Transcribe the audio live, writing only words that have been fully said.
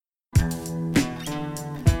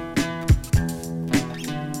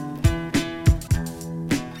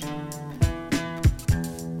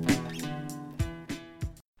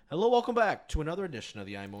Hello, welcome back to another edition of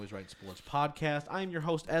the I'm Always Right Sports Podcast. I am your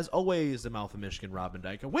host, as always, the Mouth of Michigan, Robin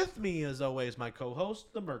Dyke. With me, as always, my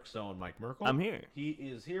co-host, the Merc Zone, Mike Merkel. I'm here. He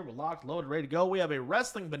is here. We're locked, loaded, ready to go. We have a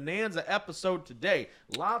Wrestling Bonanza episode today.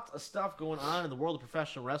 Lots of stuff going on in the world of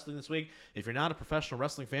professional wrestling this week. If you're not a professional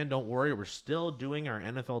wrestling fan, don't worry. We're still doing our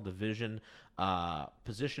NFL division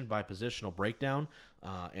position by positional breakdown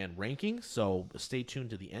and ranking, so stay tuned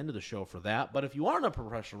to the end of the show for that. But if you aren't a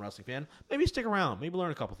professional wrestling fan, maybe stick around, maybe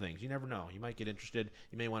learn a couple things. You never know. You might get interested.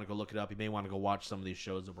 You may want to go look it up. You may want to go watch some of these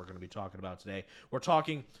shows that we're going to be talking about today. We're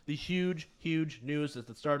talking the huge news at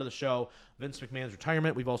the start of the show, Vince McMahon's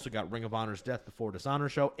retirement. We've also got Ring of Honor's Death Before Dishonor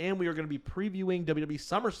show, and we are going to be previewing WWE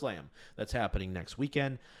SummerSlam that's happening next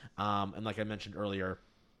weekend. And like I mentioned earlier,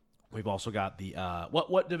 we've also got the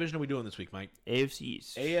what division are we doing this week, Mike? AFC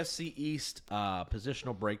East. AFC East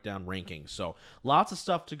positional breakdown rankings. So lots of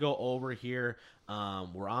stuff to go over here.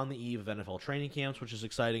 We're on the eve of NFL training camps, which is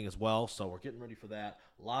exciting as well. So we're getting ready for that.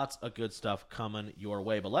 Lots of good stuff coming your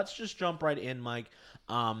way. But let's just jump right in, Mike.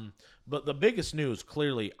 But the biggest news,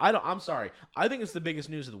 clearly, I'm sorry. I think it's the biggest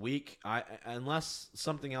news of the week. Unless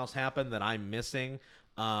something else happened that I'm missing,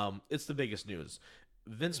 it's the biggest news.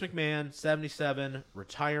 Vince McMahon, 77,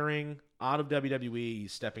 retiring out of WWE.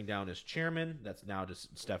 He's stepping down as chairman. That's now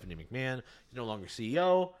just Stephanie McMahon. He's no longer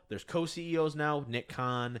CEO. There's co-CEOs now. Nick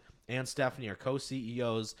Khan and Stephanie are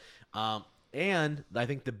co-CEOs. And I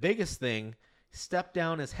think the biggest thing, stepped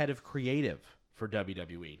down as head of creative for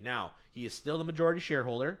WWE. Now, he is still the majority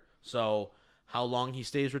shareholder, so how long he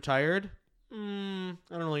stays retired, I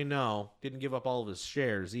don't really know. Didn't give up all of his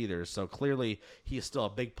shares either. So clearly he is still a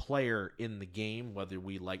big player in the game, whether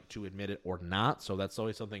we like to admit it or not. So that's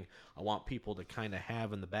always something I want people to kind of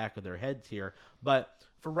have in the back of their heads here. But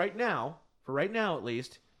for right now at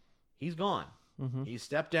least, he's gone. Mm-hmm. He's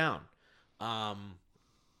stepped down.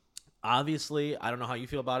 Obviously, I don't know how you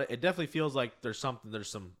feel about it. It definitely feels like there's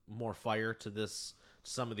some more fire to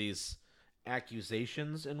some of these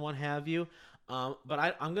accusations and what have you.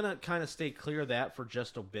 But I'm going to kind of stay clear of that for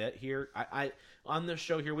just a bit here. I on this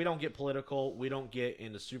show here, we don't get political. We don't get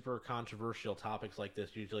into super controversial topics like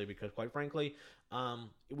this usually because, quite frankly,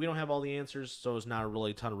 we don't have all the answers, so there's not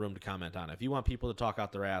really a ton of room to comment on it. If you want people to talk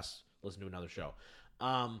out their ass, listen to another show.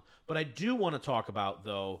 But I do want to talk about,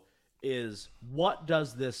 though, is what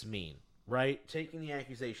does this mean, right? Taking the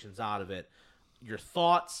accusations out of it. Your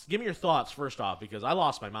thoughts. Give me your thoughts first off, because I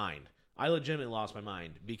lost my mind. I legitimately lost my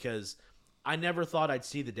mind because I never thought I'd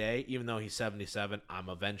see the day, even though he's 77. I'm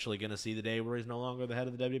eventually going to see the day where he's no longer the head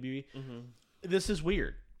of the WWE. Mm-hmm. This is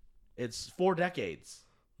weird. It's 4 decades.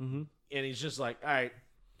 Mm-hmm. And he's just like, all right,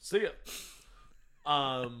 see ya.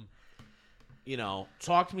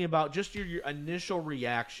 Talk to me about just your initial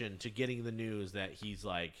reaction to getting the news that he's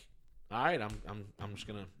like, all right, I'm just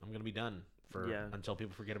going to be done. Until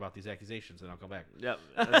people forget about these accusations, and I'll come back. Yep,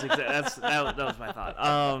 that was my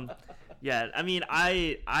thought. Yeah, I mean,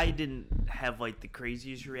 I didn't have like the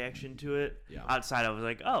craziest reaction to it. Yeah. Outside, I was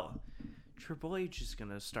like, oh, Triple H is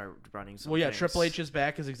gonna start running some. Well, yeah, things. Triple H is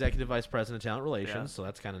back as executive vice president of talent relations, so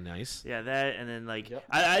that's kind of nice. Yeah, that, and then like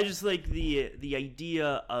I just like the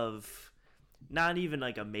idea of not even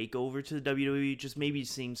like a makeover to the WWE, just maybe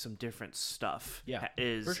seeing some different stuff. Yeah,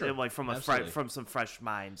 is for sure. Like from some fresh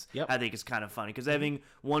minds. Yep. I think it's kind of funny because having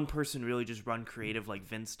one person really just run creative like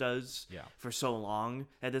Vince does for so long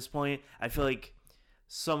at this point, I feel like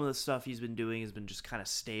some of the stuff he's been doing has been just kind of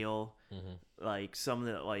stale. Mm-hmm. Like some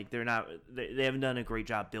of the they haven't done a great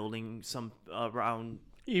job building some around.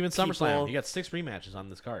 Even SummerSlam, you got 6 rematches on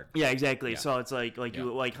this card. Yeah, exactly. Yeah. So it's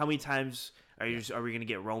you like how many times. Are we going to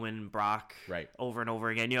get Roman and Brock over and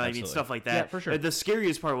over again? You know what I mean? Stuff like that. Yeah, for sure. The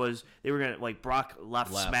scariest part was they were going to, like, Brock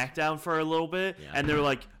left SmackDown for a little bit, and they were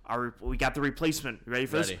like, we got the replacement. You ready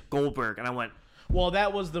for this? Goldberg. And I went, well,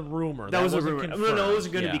 that was the rumor. That was a rumor. No, it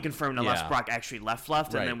wasn't going to be confirmed unless Brock actually left,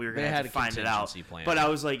 and then we were going to have to find it out. Plan. But I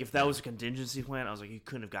was like, if that was a contingency plan, I was like, you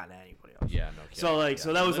couldn't have gotten anybody else. Yeah, no kidding.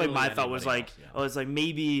 So that was like my thought was like, I was like,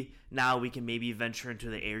 maybe now we can maybe venture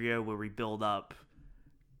into the area where we build up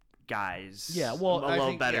guys a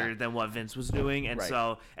little better than what Vince was doing, and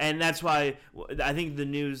and that's why I think the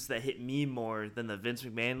news that hit me more than the Vince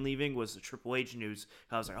McMahon leaving was the Triple H news.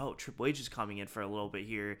 I was like, oh, Triple H is coming in for a little bit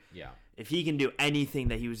here. Yeah, if he can do anything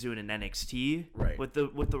that he was doing in NXT with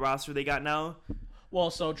the roster they got now. Well,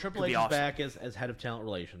 so Triple H is back as head of talent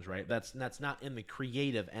relations, right? That's not in the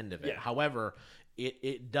creative end of it. Yeah. However,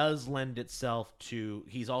 it does lend itself to,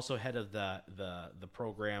 he's also head of the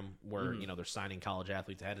program where they're signing college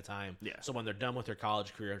athletes ahead of time. Yeah. So when they're done with their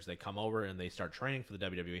college careers, they come over and they start training for the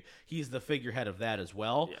WWE. He's the figurehead of that as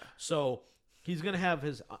well. Yeah. So he's gonna have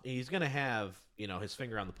his his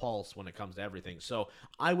finger on the pulse when it comes to everything. So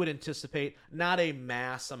I would anticipate not a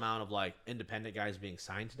mass amount of like independent guys being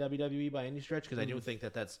signed to WWE by any stretch, because I do think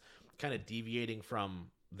that that's kind of deviating from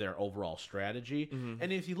their overall strategy.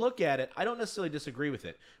 And if you look at it, I don't necessarily disagree with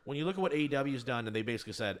it. When you look at what AEW's done, and they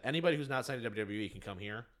basically said anybody who's not signed to WWE can come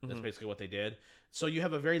here. That's basically what they did. So you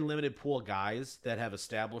have a very limited pool of guys that have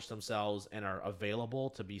established themselves and are available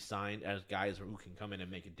to be signed as guys who can come in and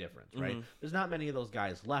make a difference, right? There's not many of those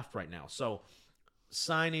guys left right now. So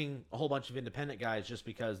signing a whole bunch of independent guys just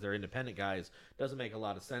because they're independent guys doesn't make a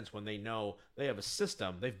lot of sense when they know they have a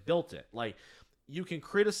system. They've built it. Like, you can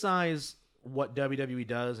criticize what WWE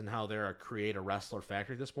does and how they're a create a wrestler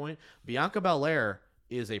factory at this point. Bianca Belair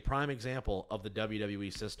is a prime example of the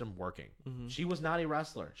WWE system working. She was not a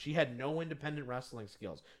wrestler. She had no independent wrestling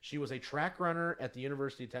skills. She was a track runner at the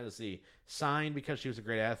University of Tennessee, signed because she was a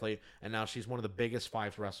great athlete, and now she's one of the biggest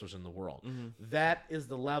 5 wrestlers in the world. That is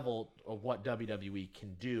the level of what WWE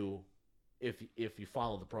can do if you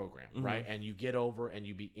follow the program, right? And you get over and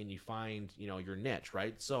you find, your niche,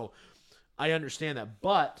 right? So I understand that,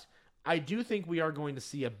 but I do think we are going to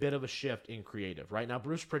see a bit of a shift in creative. Right now,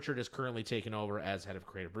 Bruce Pritchard is currently taken over as head of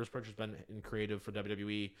creative. Bruce Pritchard's been in creative for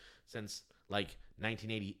WWE since like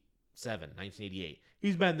 1987, 1988.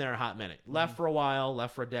 He's been there a hot minute. Left for a while,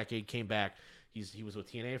 left for a decade, came back. He was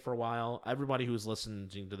with TNA for a while. Everybody who's listening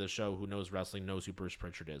to the show who knows wrestling knows who Bruce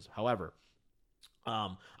Pritchard is. However,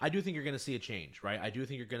 I do think you're going to see a change, right? I do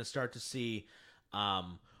think you're going to start to see a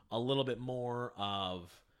little bit more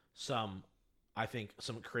of some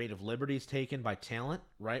creative liberties taken by talent,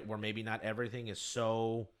 right? Where maybe not everything is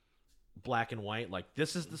so black and white. Like,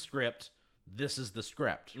 this is the script,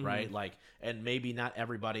 right? Like, and maybe not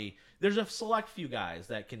everybody. There's a select few guys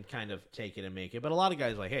that can kind of take it and make it, but a lot of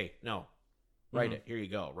guys are like, hey, no, write it. Here you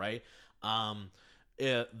go, right?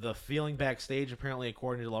 The feeling backstage, apparently,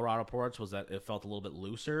 according to Laurado reports, was that it felt a little bit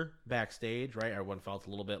looser backstage, right? Everyone felt a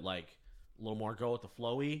little bit like a little more go with the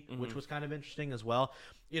flowy, which was kind of interesting as well.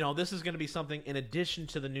 This is going to be something, in addition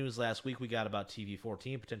to the news last week we got about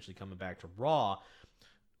TV14 potentially coming back to Raw.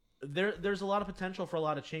 There's a lot of potential for a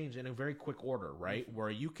lot of change in a very quick order, right? Where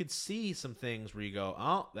you could see some things where you go,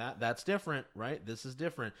 oh, that's different, right? This is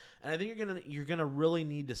different. And I think you're gonna really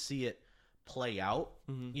need to see it play out.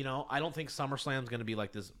 I don't think SummerSlam's going to be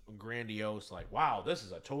like this grandiose, like, wow, this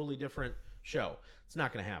is a totally different show. It's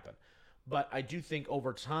not going to happen. But I do think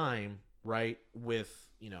over time, right, with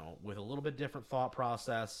a little bit different thought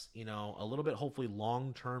process, a little bit hopefully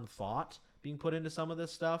long-term thought being put into some of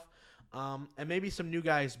this stuff, and maybe some new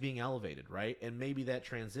guys being elevated, right? And maybe that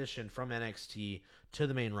transition from NXT to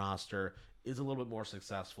the main roster is a little bit more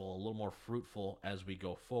successful, a little more fruitful as we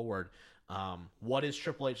go forward. What is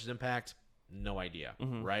Triple H's impact? No idea,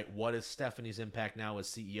 right? What is Stephanie's impact now as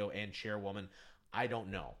CEO and chairwoman? I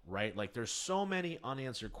don't know, right? Like, there's so many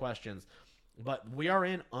unanswered questions. But we are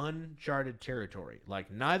in uncharted territory.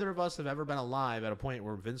 Like, neither of us have ever been alive at a point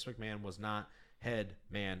where Vince McMahon was not head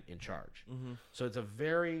man in charge. So it's a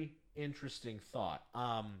very interesting thought.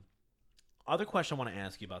 Other question I want to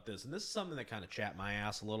ask you about this, and this is something that kind of chapped my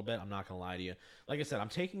ass a little bit. I'm not going to lie to you. Like I said, I'm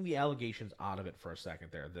taking the allegations out of it for a second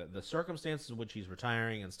there. The circumstances in which he's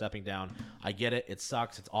retiring and stepping down, I get it. It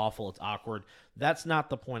sucks. It's awful. It's awkward. That's not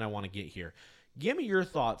the point I want to get here. Give me your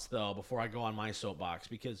thoughts, though, before I go on my soapbox,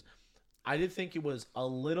 because I did think it was a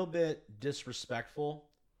little bit disrespectful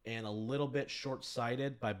and a little bit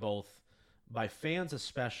short-sighted by fans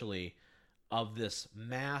especially, of this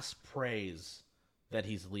mass praise that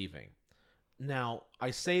he's leaving. Now,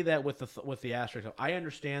 I say that with the asterisk. I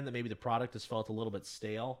understand that maybe the product has felt a little bit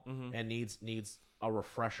stale and needs a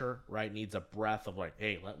refresher, right? Needs a breath of like,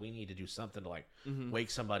 hey, we need to do something to like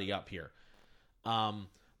wake somebody up here.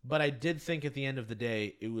 But I did think at the end of the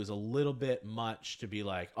day, it was a little bit much to be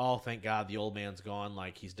like, oh, thank God the old man's gone.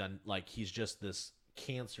 Like, he's just this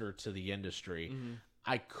cancer to the industry.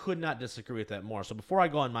 I could not disagree with that more. So before I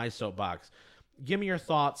go on my soapbox, give me your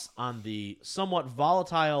thoughts on the somewhat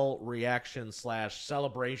volatile reaction /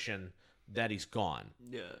 celebration that he's gone.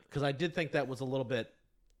 Yeah. Because I did think that was a little bit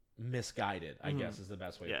misguided, I guess is the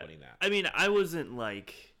best way of putting that. I mean, I wasn't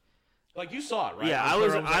like you saw it, right? Yeah, I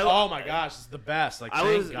was. Oh my gosh, it's the best. Like, God.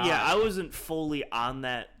 I wasn't fully on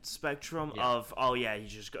that spectrum of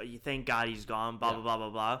you thank God he's gone. Blah blah blah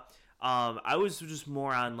blah blah. I was just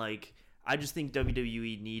more on like, I just think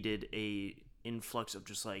WWE needed a influx of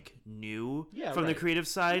just like new from the creative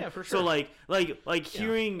side. Yeah, for sure. So like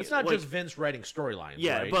hearing it's not just Vince writing storylines.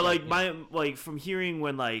 Yeah, right? But from hearing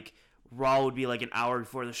when like Raw would be like an hour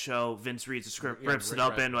before the show, Vince reads the script, rips it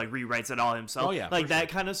up, and like rewrites it all himself. Oh, yeah, like that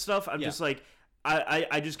kind of stuff. I'm just like,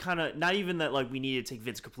 I just kind of, not even that like we need to take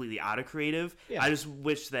Vince completely out of creative. Yeah. I just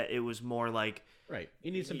wish that it was more like, right,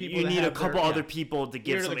 you need some people. You need a couple other people to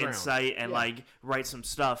give some insight and like write some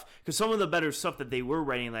stuff, because some of the better stuff that they were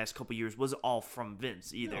writing the last couple years was all from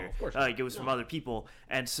Vince either. No, of course like it was from other people,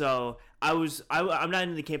 and so I'm not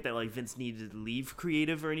in the camp that like Vince needed to leave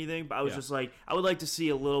creative or anything, but I was just like, I would like to see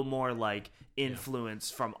a little more like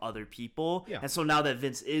influence from other people. And so now that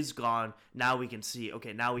Vince is gone, now we can see,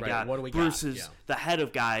 okay, now we got Bruce is the head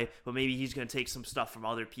of guy, but maybe he's going to take some stuff from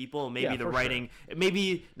other people. Maybe the writing,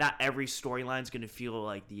 maybe not every storyline is going to feel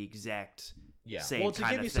like the exact same well, to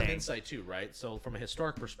kind give you of thing. Some insight too, right? So from a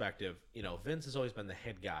historic perspective, Vince has always been the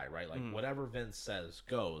head guy, right? Like whatever Vince says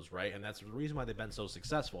goes, right? And that's the reason why they've been so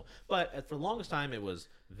successful. But for the longest time, it was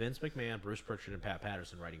Vince McMahon, Bruce Pritchard, and Pat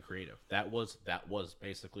Patterson writing creative. That was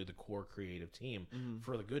basically the core creative team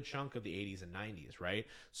for the good chunk of the 80s and 90s, right?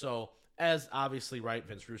 So as obviously, right,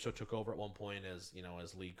 Vince Russo took over at one point as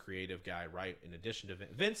lead creative guy, right? In addition to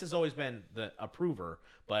Vince has always been the approver,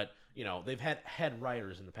 but they've had head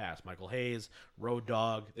writers in the past. Michael Hayes, Road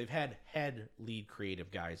Dogg. They've had head lead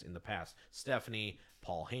creative guys in the past. Stephanie,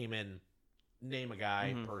 Paul Heyman, name a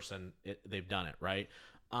guy, person. They've done it, right?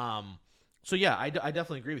 So yeah, I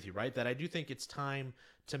definitely agree with you, right? That I do think it's time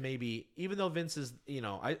to maybe, even though Vince is,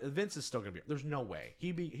 Vince is still gonna be. There's no way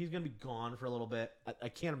he's gonna be gone for a little bit. I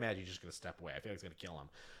can't imagine he's just gonna step away. I feel like it's gonna kill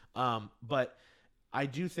him. But I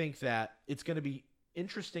do think that it's gonna be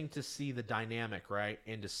interesting to see the dynamic, right,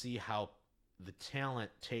 and to see how the talent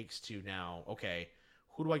takes to now. Okay,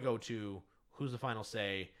 who do I go to? Who's the final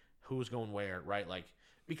say? Who's going where? Right, like.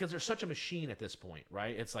 Because there's such a machine at this point,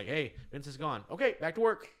 right? It's like, hey, Vince is gone. Okay, back to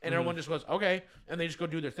work. And everyone just goes, okay. And they just go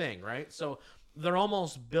do their thing, right? So they're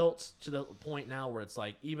almost built to the point now where it's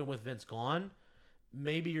like, even with Vince gone,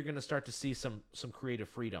 maybe you're going to start to see some creative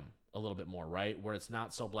freedom a little bit more, right? Where it's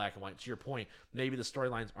not so black and white. To your point, maybe the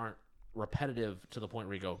storylines aren't repetitive to the point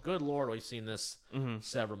where you go, good Lord, we've seen this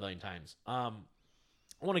several million times. I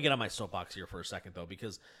want to get on my soapbox here for a second, though,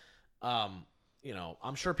 because I'm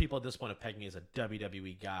sure people at this point have pegged me as a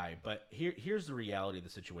WWE guy, but here's the reality of the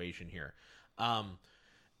situation here.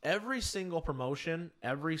 Every single promotion,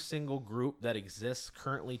 every single group that exists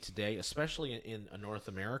currently today, especially in North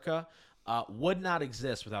America, would not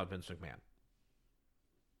exist without Vince McMahon.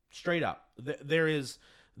 Straight up. There is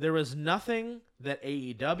nothing that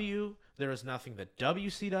AEW, there is nothing that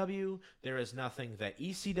WCW, there is nothing that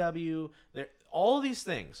ECW, all of these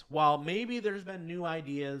things, while maybe there's been new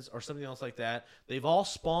ideas or something else like that, they've all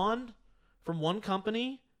spawned from one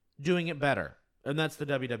company doing it better. And that's the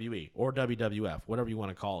WWE or WWF, whatever you want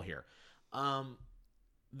to call here.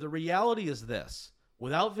 The reality is this.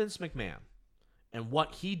 Without Vince McMahon and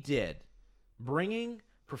what he did, bringing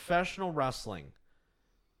professional wrestling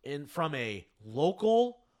in from a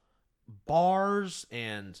local bars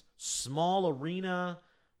and small arena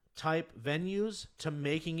type venues to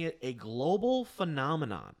making it a global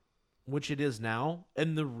phenomenon, which it is now,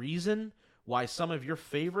 and the reason why some of your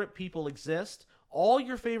favorite people exist, all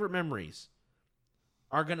your favorite memories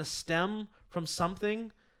are going to stem from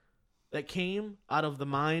something that came out of the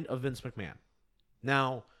mind of Vince McMahon.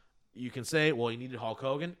 Now, you can say, well, he needed Hulk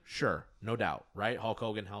Hogan. Sure, no doubt, right? Hulk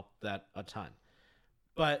Hogan helped that a ton.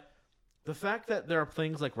 But the fact that there are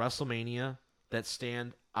things like WrestleMania that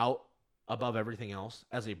stand out above everything else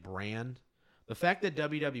as a brand, the fact that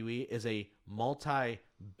WWE is a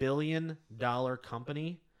multi-billion-dollar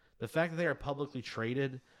company, the fact that they are publicly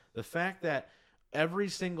traded, the fact that every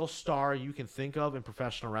single star you can think of in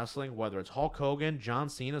professional wrestling, whether it's Hulk Hogan, John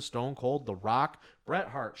Cena, Stone Cold, The Rock, Bret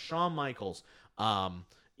Hart, Shawn Michaels,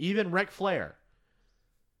 even Ric Flair,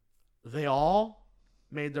 they all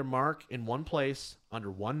made their mark in one place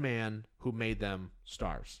under one man who made them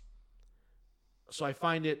stars. So I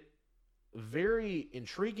find it very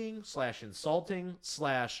intriguing / insulting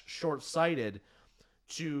 / short-sighted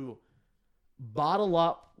to bottle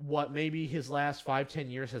up what maybe his last 5-10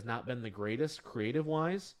 years has not been the greatest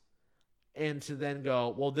creative-wise, and to then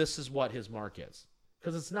go, well, this is what his mark is.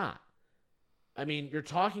 Because it's not. I mean, you're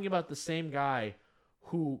talking about the same guy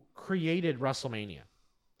who created WrestleMania.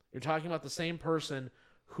 You're talking about the same person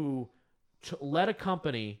who led a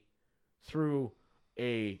company through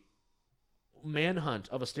a manhunt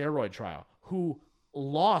of a steroid trial, who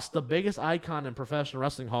lost the biggest icon in professional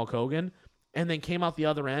wrestling, Hulk Hogan, and then came out the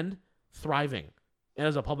other end thriving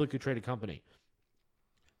as a publicly traded company.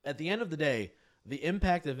 At the end of the day, the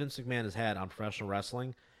impact that Vince McMahon has had on professional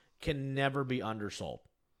wrestling can never be undersold.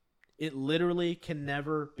 It literally can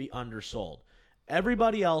never be undersold.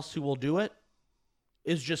 Everybody else who will do it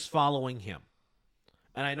is just following him.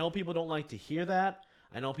 And I know people don't like to hear that.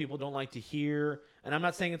 I know people don't like to hear, and I'm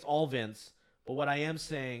not saying it's all Vince, But what I am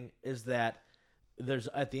saying is that there's,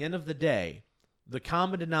 at the end of the day, the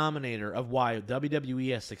common denominator of why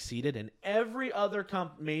WWE has succeeded and every other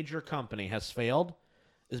major company has failed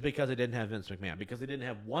is because they didn't have Vince McMahon. Because they didn't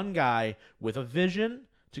have one guy with a vision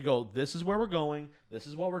to go, this is where we're going, this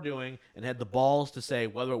is what we're doing, and had the balls to say,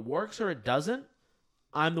 whether it works or it doesn't,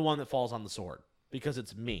 I'm the one that falls on the sword because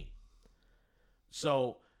it's me.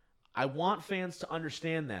 So I want fans to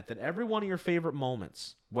understand that every one of your favorite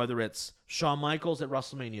moments, whether it's Shawn Michaels at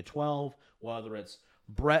WrestleMania 12, whether it's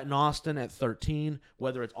Brett and Austin at 13,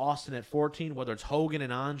 whether it's Austin at 14, whether it's Hogan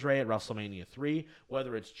and Andre at WrestleMania 3,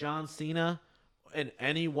 whether it's John Cena in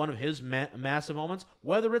any one of his massive moments,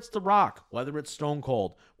 whether it's The Rock, whether it's Stone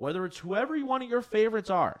Cold, whether it's whoever one of your favorites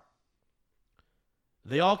are,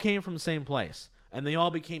 they all came from the same place, and they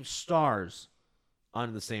all became stars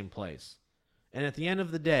on the same place. And at the end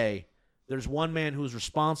of the day, there's one man who's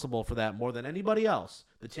responsible for that more than anybody else.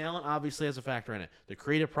 The talent obviously has a factor in it. The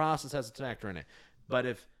creative process has a factor in it. But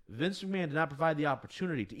if Vince McMahon did not provide the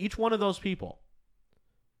opportunity to each one of those people,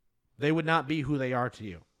 they would not be who they are to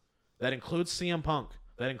you. That includes CM Punk.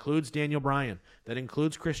 That includes Daniel Bryan. That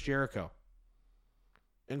includes Chris Jericho.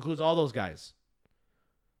 It includes all those guys.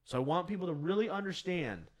 So I want people to really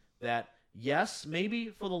understand that, yes, maybe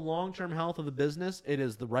for the long-term health of the business, it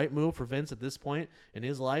is the right move for Vince at this point in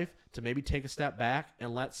his life to maybe take a step back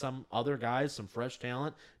and let some other guys, some fresh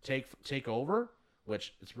talent, take over.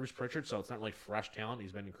 Which it's Bruce Pritchard, so it's not really fresh talent.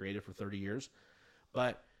 He's been creative for 30 years.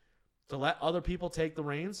 But to let other people take the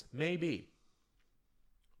reins, maybe.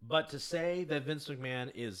 But to say that Vince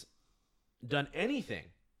McMahon is done anything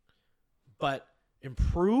but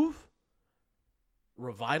improve,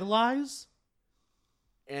 revitalize,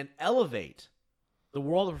 and elevate the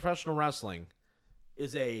world of professional wrestling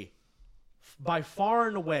is a, by far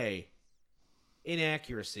and away,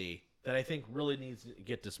 inaccuracy that I think really needs to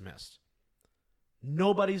get dismissed.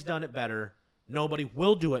 Nobody's done it better. Nobody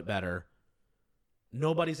will do it better.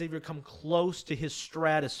 Nobody's ever come close to his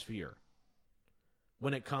stratosphere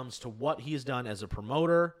when it comes to what he's done as a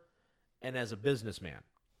promoter and as a businessman.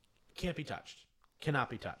 Can't be touched.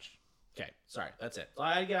 Cannot be touched. Okay, sorry, that's it. So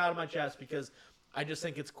I get out of my chest because I just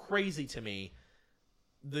think it's crazy to me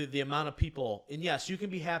the amount of people. And yes, you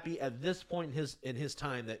can be happy at this point in his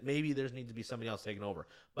time that maybe there needs to be somebody else taking over.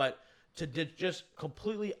 But to just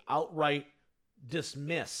completely outright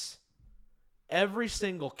dismiss every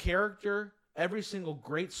single character, every single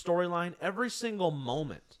great storyline, every single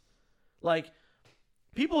moment. Like,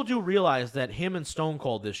 people do realize that him and Stone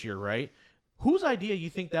Cold this year, right? Whose idea you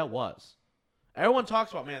think that was? Everyone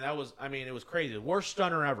talks about, man, it was crazy. The worst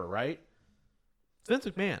stunner ever, right? Vince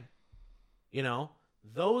McMahon. You know,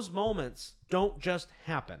 those moments don't just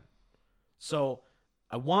happen. So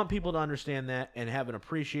I want people to understand that and have an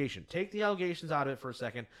appreciation. Take the allegations out of it for a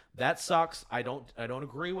second. That sucks. I don't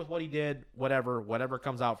agree with what he did, whatever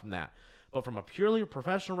comes out from that. But from a purely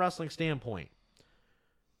professional wrestling standpoint,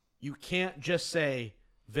 you can't just say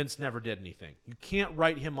Vince never did anything. You can't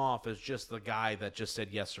write him off as just the guy that just said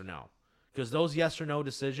yes or no. Because those yes or no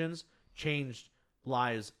decisions changed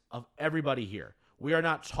lives of everybody here. We are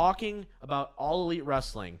not talking about All Elite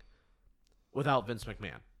Wrestling without Vince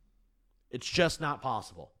McMahon. It's just not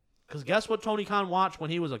possible. Because guess what Tony Khan watched when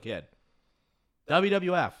he was a kid?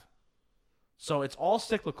 WWF. So it's all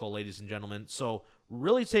cyclical, ladies and gentlemen. So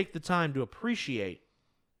really take the time to appreciate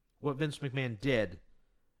what Vince McMahon did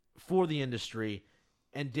for the industry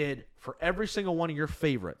and did for every single one of your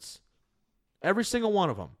favorites. Every single one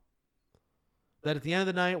of them. That at the end of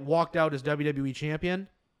the night walked out as WWE champion.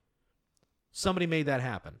 Somebody made that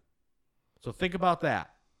happen. So think about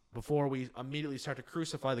that before we immediately start to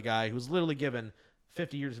crucify the guy who's literally given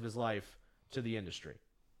 50 years of his life to the industry.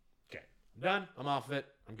 Okay. I'm done. I'm off of it.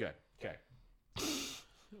 I'm good. Okay.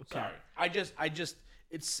 Sorry. I just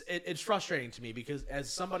it's frustrating to me because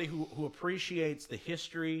as somebody who appreciates the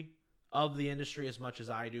history of the industry as much as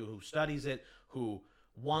I do, who studies it, who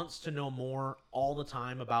wants to know more all the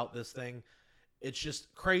time about this thing, it's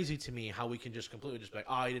just crazy to me how we can just completely just be like,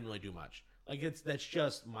 oh, he didn't really do much. Like, that's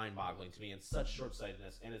just mind-boggling to me. It's such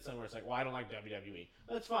short-sightedness, and it's somewhere it's like, well, I don't like WWE.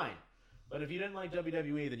 That's fine. But if you didn't like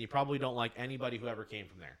WWE, then you probably don't like anybody who ever came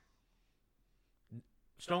from there.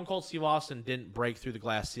 Stone Cold Steve Austin didn't break through the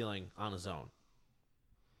glass ceiling on his own.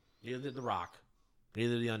 Neither did The Rock.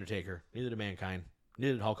 Neither did The Undertaker. Neither did Mankind.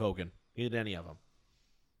 Neither did Hulk Hogan. Neither did any of them.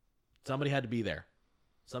 Somebody had to be there.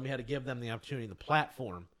 Somebody had to give them the opportunity, the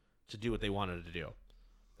platform, to do what they wanted to do.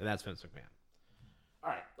 And that's Vince McMahon. All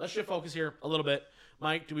right, let's shift focus here a little bit.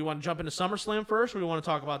 Mike, do we want to jump into SummerSlam first, or do we want to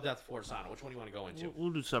talk about Death Before Dishonor? Which one do you want to go into? We'll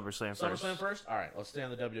do SummerSlam first. SummerSlam first? All right, let's stay on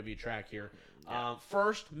the WWE track here. Yeah.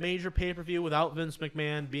 First major pay-per-view without Vince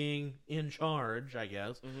McMahon being in charge, I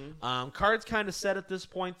guess. Card's kind of set at this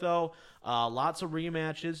point, though. Lots of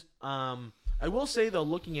rematches. I will say, though,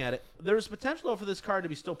 looking at it, there's potential for this card to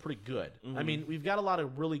be still pretty good. I mean, we've got a lot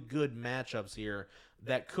of really good matchups here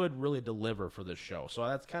that could really deliver for this show. So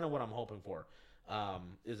that's kind of what I'm hoping for.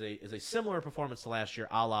 Is a similar performance to last year,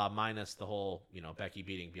 a la minus the whole, Becky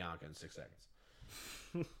beating Bianca in 6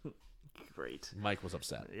 seconds. Great. Mike was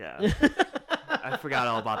upset. Yeah. I forgot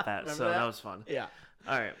all about that, so that was fun. Yeah.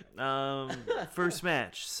 All right. First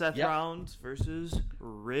match, Seth Rollins versus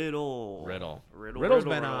Riddle. Riddle's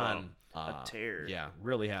been on a tear. Yeah,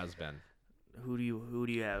 really has been. Who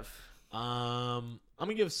do you have? I'm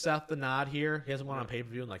gonna give Seth the nod here. He hasn't won on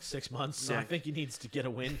pay-per-view in like 6 months, so I think he needs to get a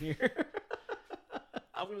win here.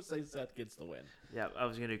 I'm gonna say Seth gets the win. Yeah, I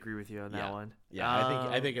was gonna agree with you on that one. Yeah,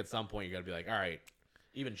 I think at some point you gotta be like, all right.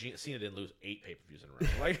 Even Cena didn't lose 8 pay-per-views in a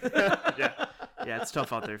row. Like, yeah, it's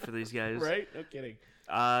tough out there for these guys. Right? No kidding.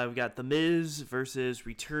 We got The Miz versus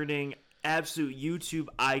returning absolute YouTube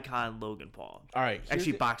icon Logan Paul. All right.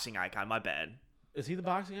 Actually, boxing icon. My bad. Is he the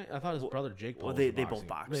boxing guy? I thought his brother Jake Paul. Well, they both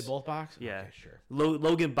box. They both box? Yeah. Okay, sure.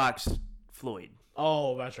 Logan boxed Floyd.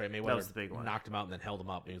 Oh, that's right. Mayweather that was the big one. Knocked him out and then held him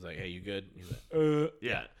up. And he was like, "Hey, you good?" He's like,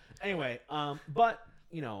 Yeah. Anyway, but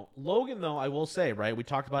Logan though, I will say, right? We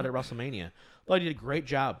talked about it at WrestleMania. Thought he did a great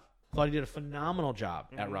job. Thought he did a phenomenal job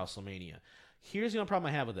at WrestleMania. Here's the only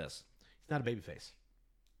problem I have with this: he's not a babyface.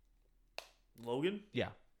 Logan? Yeah,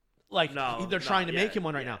 like they're trying to make him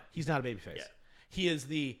one right now. He's not a babyface. Yeah. He is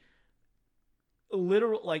the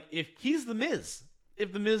literal, like, if he's the Miz,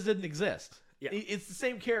 if the Miz didn't exist, it's the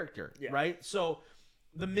same character, right? So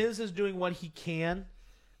the Miz is doing what he can,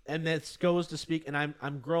 and that goes to speak. And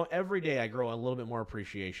I'm growing every day. I grow a little bit more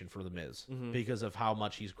appreciation for the Miz because of how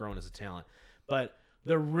much he's grown as a talent. But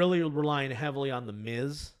they're really relying heavily on the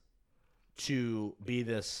Miz to be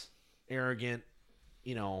this arrogant,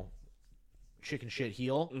 chicken shit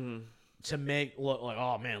heel to make look like,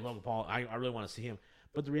 oh man, Logan Paul, I really want to see him.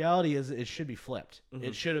 But the reality is it should be flipped.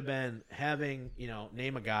 It should have been having,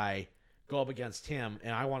 name a guy, go up against him,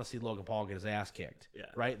 and I want to see Logan Paul get his ass kicked. Yeah.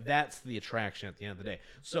 Right? That's the attraction at the end of the day.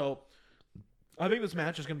 So I think this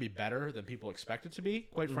match is going to be better than people expect it to be,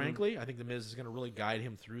 quite frankly. I think The Miz is going to really guide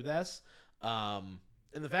him through this. And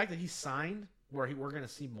the fact that he's signed, where we're going to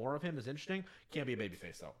see more of him, is interesting. Can't be a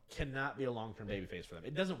babyface, though. Cannot be a long-term babyface for them.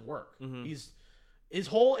 It doesn't work. His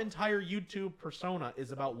whole entire YouTube persona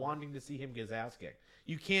is about wanting to see him get his ass kicked.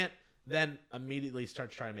 You can't then immediately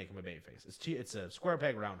start trying to make him a babyface. It's a square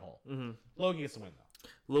peg, round hole. Logan gets the win, though.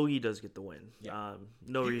 Logie does get the win. Yeah.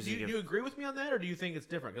 No reason. Do you agree with me on that, or do you think it's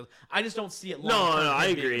different? Because I just don't see it. No, I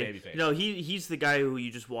agree. He's the guy who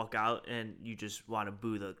you just walk out and you just want to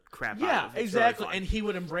boo the crap out of. Yeah, exactly. Really, and he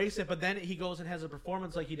would embrace it, but then he goes and has a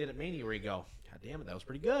performance like he did at Mania, where you go, God damn it, that was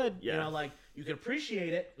pretty good. Yeah. Like you can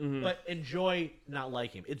appreciate it, but enjoy not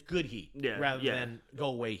like him. It's good heat, rather than go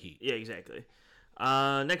away heat. Yeah, exactly.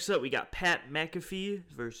 Next up, we got Pat McAfee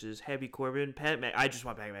versus Happy Corbin. I just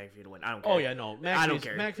want Pat McAfee to win. I don't care. Oh, yeah, no. I don't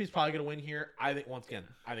care. McAfee's probably going to win here. I think, once again,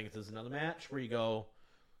 this is another match where you go,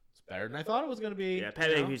 it's better than I thought it was going to be. Yeah,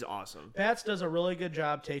 Pat McAfee's awesome. Pat does a really good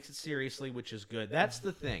job, takes it seriously, which is good. That's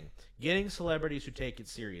the thing. Getting celebrities who take it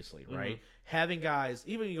seriously, right? Having guys,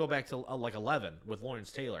 even you go back to like 11 with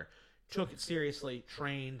Lawrence Taylor, took it seriously,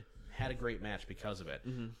 trained, had a great match because of it.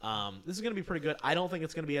 This is going to be pretty good. I don't think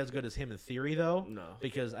it's going to be as good as him in theory, though. No.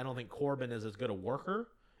 Because I don't think Corbin is as good a worker,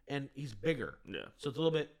 and he's bigger. Yeah. So it's a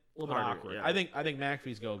little bit harder, awkward. Yeah. I think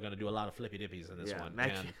McAfee's going to do a lot of flippy dippies in this one.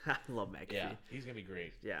 I love McAfee. Yeah, he's going to be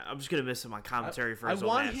great. Yeah, I'm just going to miss him on commentary for his I own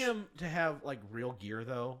want match. him to have like real gear,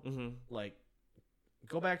 though. Like,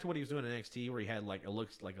 go back to what he was doing in NXT, where he had like a look.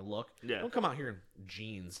 Yeah. Don't come out here in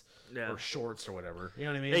jeans or shorts or whatever. You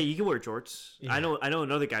know what I mean? Hey, you can wear jorts. Yeah. I know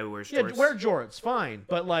another guy who wears jorts. Yeah, wear jorts, fine.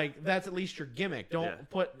 But like, that's at least your gimmick. Don't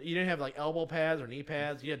you didn't have like elbow pads or knee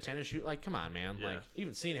pads. You had tennis shoes. Like, come on, man. Like,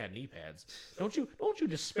 even Cena had knee pads. Don't you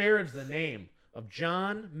disparage the name of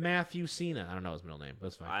John Matthew Cena? I don't know his middle name, but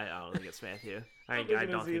it's fine. I don't think it's Matthew. I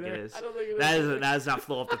don't think it is. That does not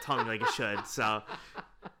flow off the tongue like it should. So.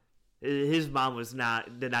 His mom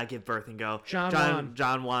did not give birth and go John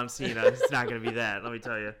Juan Cena. It's not going to be that. Let me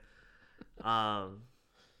tell you. By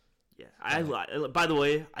the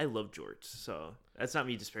way, I love jorts. So that's not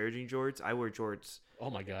me disparaging jorts. I wear jorts. Oh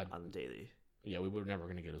my god, on the daily. Yeah, we were never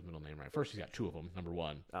going to get his middle name right. First, he's got 2 of them. Number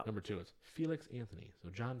 1. Number 2, it's Felix Anthony. So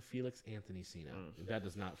John Felix Anthony Cena. That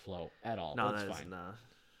does not flow at all. No, that's fine.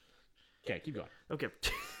 Okay, keep going. Okay.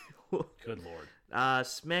 Good Lord.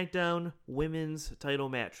 SmackDown Women's title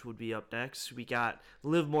match would be up next. We got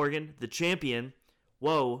Liv Morgan, the champion.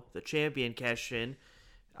 The champion cashed in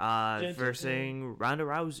versus Ronda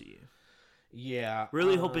Rousey. Yeah.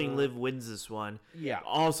 Really hoping Liv wins this one. Yeah.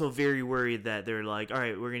 Also very worried that they're like, all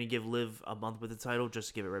right, we're going to give Liv a month with the title just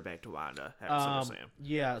to give it right back to Ronda at SummerSlam.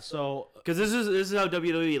 Yeah, so... Because this is how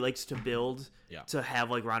WWE likes to build to have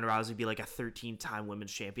like Ronda Rousey be like a 13-time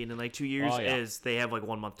women's champion in like 2 years is they have like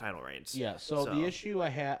 1 month title reigns. Yeah, so the issue I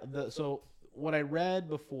had... what I read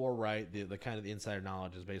before, right, the kind of the insider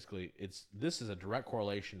knowledge is basically this is a direct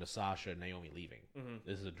correlation to Sasha and Naomi leaving. Mm-hmm.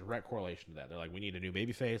 This is a direct correlation to that. They're like, we need a new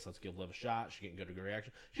babyface. Let's give Liv a shot. She's getting good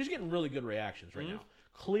reactions. She's getting really good reactions right now.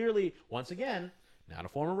 Clearly, once again, not a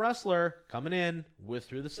former wrestler coming in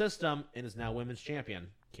through the system and is now women's champion.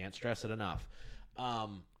 Can't stress it enough.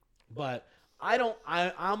 But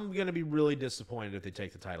I'm going to be really disappointed if they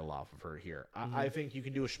take the title off of her here. I think you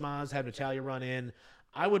can do a schmaz, have Natalya run in.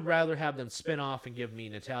 I would rather have them spin off and give me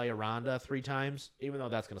Natalya Ronda 3 times, even though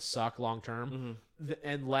that's going to suck long term,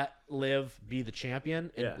 and let Liv be the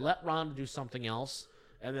champion and let Ronda do something else.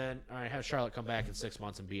 And then have Charlotte come back in 6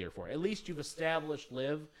 months and beat her for it. At least you've established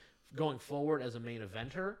Liv going forward as a main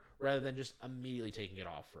eventer rather than just immediately taking it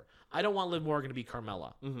off her. I don't want Liv Morgan to be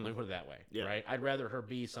Carmella. Let me put it that way. Right? I'd rather her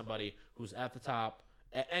be somebody who's at the top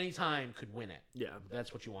at any time could win it. Yeah.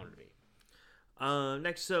 That's what you want her to be.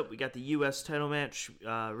 Next up, we got the U.S. title match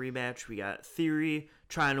rematch. We got Theory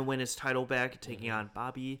trying to win his title back, taking on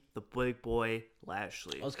Bobby the Big Boy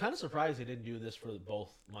Lashley. I was kind of surprised they didn't do this for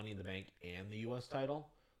both Money in the Bank and the U.S. title,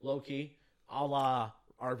 low key, a la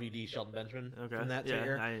RVD Shelton Benjamin from that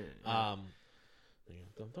tier.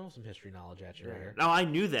 Throw some history knowledge at you right here. No, I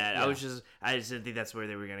knew that. Yeah. I just didn't think that's where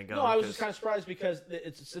they were going to go. No, I was just kind of surprised because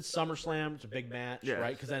it's SummerSlam. It's a big match,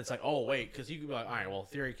 right? Because then it's like, oh, wait, because you could be like, all right, well,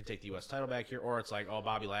 Theory can take the U.S. title back here. Or it's like, oh,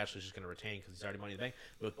 Bobby Lashley's just going to retain because he's already Money in the Bank.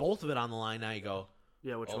 But with both of it on the line, now you go,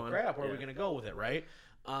 which one? Crap, where are we going to go with it, right?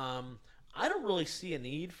 I don't really see a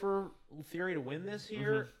need for Theory to win this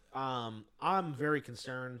here. I'm very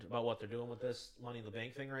concerned about what they're doing with this Money in the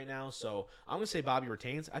Bank thing right now. So I'm going to say Bobby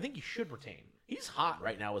retains. I think he should retain. He's hot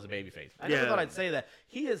right now as a babyface. I never thought I'd say that.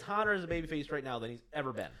 He is hotter as a babyface right now than he's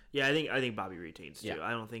ever been. Yeah, I think Bobby retains too. Yeah.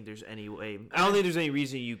 I don't think there's any way. I don't think there's any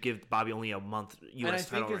reason you give Bobby only a month U.S.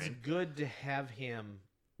 title reign. And I think it's good to have him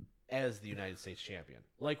as the United States champion.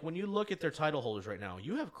 Like when you look at their title holders right now,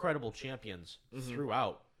 you have credible champions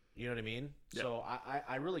throughout. You know what I mean? Yeah. So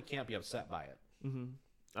I really can't be upset by it.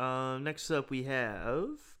 Next up we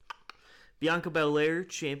have Bianca Belair,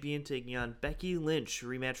 champion, taking on Becky Lynch,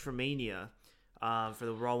 rematch for Mania. For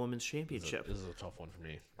the Raw Women's Championship. This is a tough one for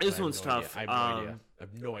me. This one's tough. I have no idea. I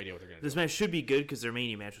have no idea what they're going to do. This match should be good because their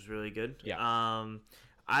Mania match was really good. Yeah.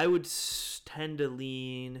 I would tend to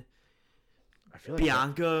lean I feel like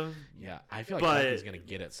Bianca. I feel like Becky's going to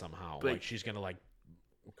get it somehow. Like she's going to like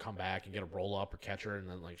come back and get a roll up or catch her, and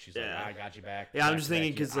then like she's like, I got you back. Yeah, I'm just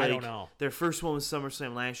thinking because like, I don't know. Their first one was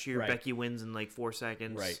SummerSlam last year. Right. Becky wins in like 4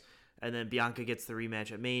 seconds. Right. And then Bianca gets the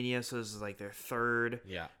rematch at Mania, so this is like their third.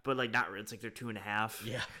 Yeah. But like not, it's like their 2.5.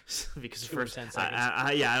 Yeah. Because the first 10 seconds.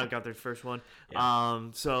 I don't got their first one. Yeah.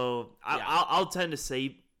 I'll tend to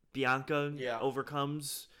say Bianca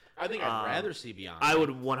overcomes. I think I'd rather see Bianca. I would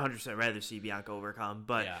 100% rather see Bianca overcome,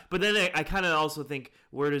 but then I kind of also think,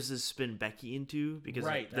 where does this spin Becky into? Because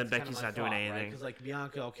then Becky's not doing anything. Because like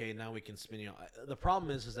Bianca, okay, now we can spin. You know, the problem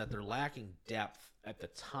is that they're lacking depth at the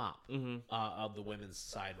top of the women's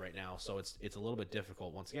side right now, so it's a little bit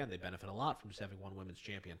difficult. Once again, they benefit a lot from just having one women's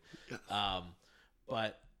champion,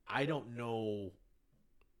 but I don't know.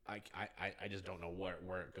 I just don't know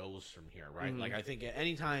where it goes from here, right? Like, I think at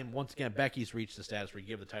any time, once again, Becky's reached the status where you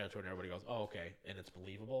give the title to her and everybody goes, oh, okay, and it's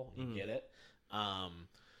believable. You get it.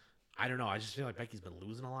 I don't know. I just feel like Becky's been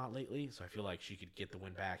losing a lot lately, so I feel like she could get the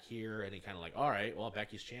win back here, and it kind of like, all right, well,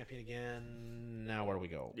 Becky's champion again. Now where do we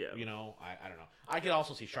go? Yeah. You know, I don't know. I could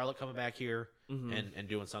also see Charlotte coming back here and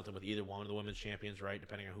doing something with either one of the women's champions, right,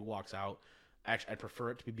 depending on who walks out. Actually, I'd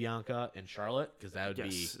prefer it to be Bianca and Charlotte because that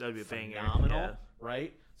would be phenomenal,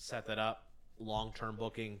 right? Set that up, long-term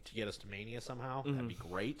booking to get us to Mania somehow. That'd be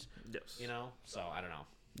great. Yes. You know, so I don't know.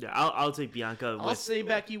 Yeah, I'll take Bianca. I'll say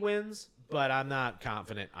Becky wins, but I'm not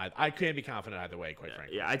confident. I can't be confident either way, quite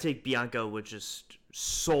frankly. Yeah, I take Bianca with just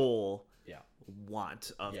soul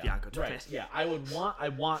want of Bianca to win. Yeah, I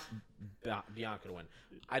want Bianca to win.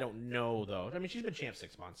 I don't know, though. I mean, she's been champ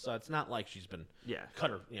 6 months, so it's not like she's been cut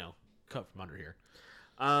from under here.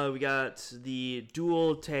 We got the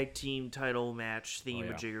dual tag team title match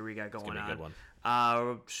thingamajigger we got going on. Good one.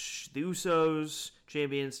 The Usos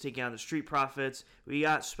champions taking on the Street Profits. We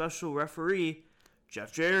got special referee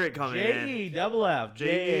Jeff Jarrett coming in. J-E-double-F.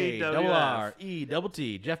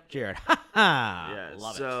 J-A-double-R-E-double-T. Jeff Jarrett. Ha ha. Yeah.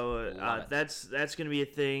 Love so it. that's going to be a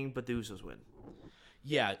thing, but the Usos win.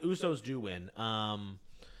 Yeah, Usos do win.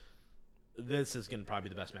 This is going to probably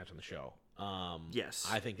be the best match on the show. Yes.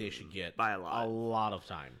 I think they should get by a lot of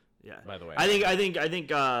time. Yeah. By the way, I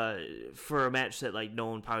think for a match that like no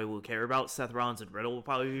one probably will care about, Seth Rollins and Riddle will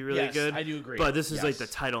probably be really good. I do agree. But this is like the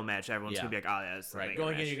title match. Everyone's gonna be like, oh yeah, it's right.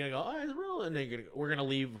 Going in, you're gonna go, oh, it's Riddle, and then we're gonna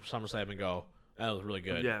leave SummerSlam and go, that was really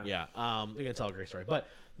good. Yeah. Yeah. You're gonna tell a great story, but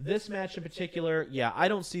this match in particular, I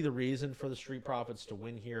don't see the reason for the Street Profits to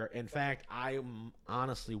win here. In fact, I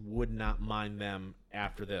honestly would not mind them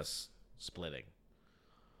after this splitting,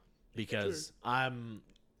 because I'm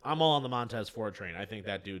all on the Montez Ford train. I think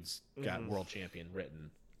that dude's got world champion written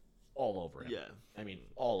all over him. Yeah. I mean,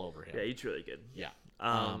 all over him. Yeah, he's really good. Yeah.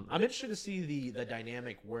 I'm interested to see the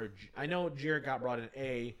dynamic where I know Jarrett got brought in,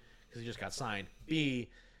 A, because he just got signed, B,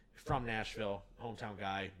 from Nashville, hometown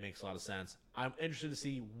guy, makes a lot of sense. I'm interested to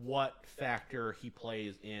see what factor he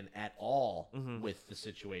plays in at all with the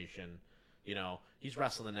situation. You know, he's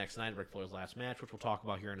wrestling the next night, Ric Flair's last match, which we'll talk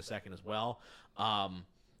about here in a second as well. A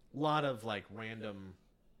lot of like random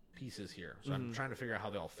pieces here, so I'm trying to figure out how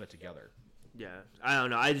they all fit together. Yeah, I don't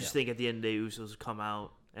know. I just think at the end of the day, Usos come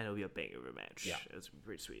out and it'll be a banger of a match. Yeah, it's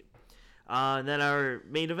pretty sweet. And then our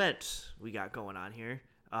main event we got going on here.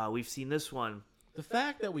 We've seen this one. The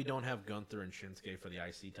fact that we don't have Gunther and Shinsuke for the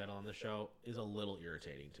IC title on the show is a little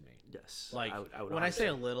irritating to me. Yes, like I would when I say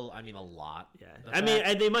a little, I mean a lot. Yeah, I mean,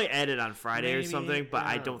 and they might add it on Friday or something, but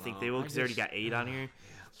I don't think they will because they already got 8 on here.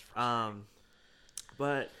 Yeah,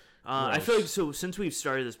 but. I feel like since we've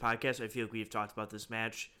started this podcast, I feel like we've talked about this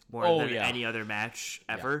match more than any other match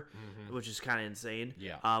ever, which is kind of insane.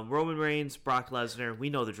 Yeah. Roman Reigns, Brock Lesnar,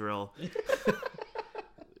 we know the drill.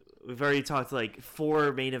 We've already talked like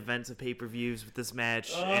 4 main events of pay-per-views with this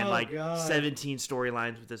match and like 17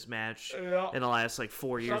 storylines with this match in the last like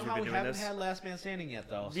 4 years. Somehow we've been doing this. We haven't had Last Man Standing yet,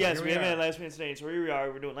 though. So yes, we haven't had Last Man Standing. So here we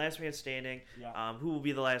are. We're doing Last Man Standing. Yeah. Who will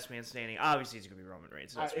be the Last Man Standing? Obviously, it's gonna be Roman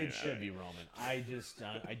Reigns. It should be Roman. I just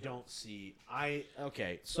I don't see.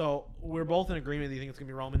 Okay. So we're both in agreement that you think it's gonna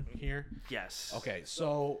be Roman here. Yes. Okay.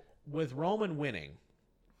 So with Roman winning,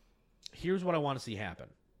 here's what I want to see happen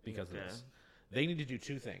because of this. They need to do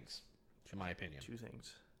 2 things, in my opinion. 2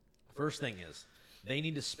 things. First thing is they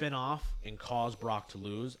need to spin off and cause Brock to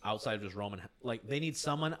lose outside of just Roman. Like, they need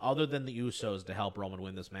someone other than the Usos to help Roman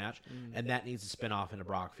win this match, and that needs to spin off into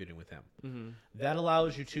Brock feuding with him. That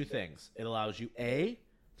allows you 2 things. It allows you, A,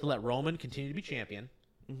 to let Roman continue to be champion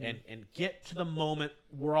and get to the moment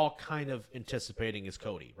we're all kind of anticipating is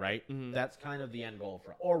Cody, right? That's kind of the end goal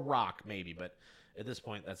or Rock, maybe, but at this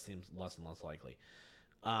point, that seems less and less likely.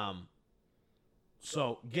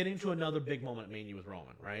 So getting to another big moment at Mania with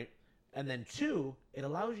Roman, right? And then 2, it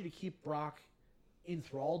allows you to keep Brock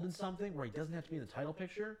enthralled in something where he doesn't have to be in the title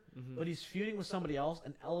picture, but he's feuding with somebody else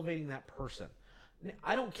and elevating that person.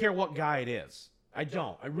 I don't care what guy it is. I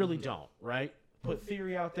don't. I really don't, right? Put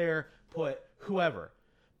Theory out there, put whoever.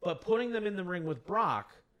 But putting them in the ring with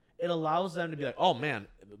Brock, it allows them to be like, oh, man,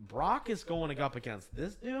 Brock is going up against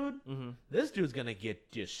this dude? This dude's going to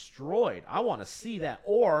get destroyed. I want to see that.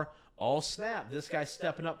 Or, oh, snap, this guy's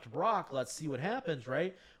stepping up to Brock. Let's see what happens,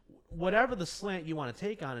 right? Whatever the slant you want to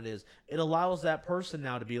take on it is, it allows that person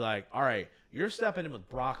now to be like, all right, you're stepping in with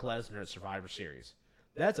Brock Lesnar at Survivor Series.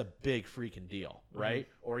 That's a big freaking deal, right?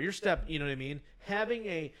 Or you're you know what I mean?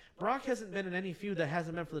 Brock hasn't been in any feud that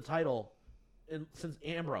hasn't been for the title since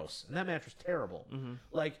Ambrose, and that match was terrible.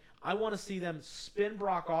 Like, I want to see them spin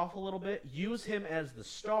Brock off a little bit, use him as the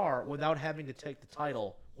star without having to take the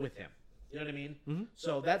title with him. You know what I mean?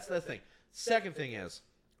 So that's the thing. Second thing is,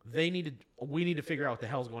 we need to figure out what the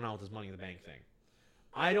hell's going on with this Money in the Bank thing.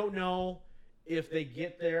 I don't know if they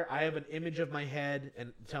get there. I have an image of my head,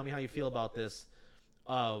 and tell me how you feel about this,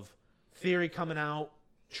 of Theory coming out,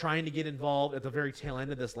 trying to get involved at the very tail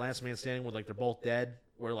end of this Last Man Standing where, like, they're both dead.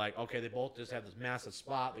 Where, like, okay, they both just have this massive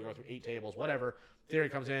spot. They go through 8 tables, whatever. Theory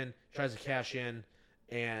comes in, tries to cash in,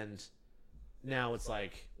 and now it's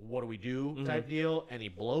like, what do we do type deal, and he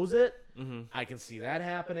blows it. I can see that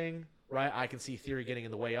happening, right? I can see Theory getting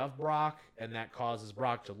in the way of Brock, and that causes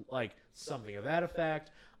Brock to, like, something of that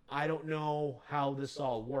effect. I don't know how this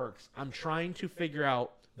all works. I'm trying to figure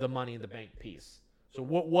out the Money in the Bank piece. So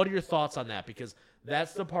what are your thoughts on that? Because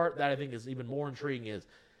that's the part that I think is even more intriguing is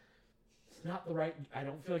it's not the right – I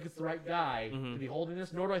don't feel like it's the right guy to be holding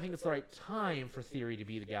this, nor do I think it's the right time for Theory to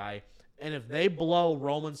be the guy. And if they blow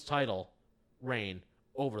Roman's title reign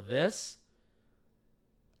over this,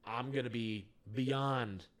 I'm going to be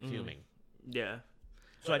beyond fuming. Yeah.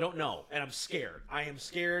 So I don't know, and I'm scared. I am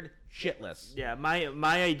scared shitless. Yeah,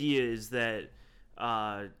 my idea is that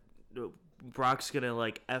Brock's gonna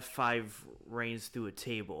like F5 Reigns through a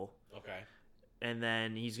table. Okay. And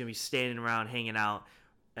then he's gonna be standing around hanging out,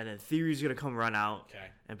 and then Theory's gonna come run out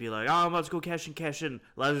and be like, "Oh, I'm about to go cash in."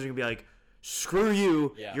 Lesnar's gonna be like, "Screw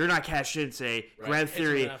you! Yeah. You're not cash in." Grab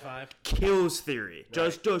Theory, kills Theory,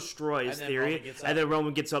 just destroys Theory, and then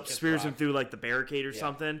Roman gets up, spears him through like the barricade or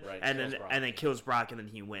something, and then kills Brock, and then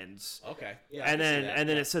he wins. Okay. Yeah. And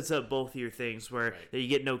then it sets up both of your things where you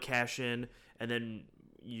get no cash in, and then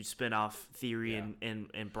you spin off Theory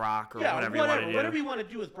and Brock or whatever you want to do. Whatever you want to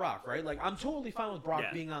do with Brock, right? Like, I'm totally fine with Brock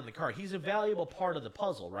being on the card. He's a valuable part of the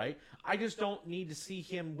puzzle, right? I just don't need to see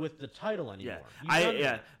him with the title anymore.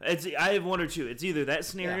 I have one or two. It's either that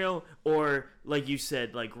scenario or, like you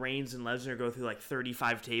said, like Reigns and Lesnar go through like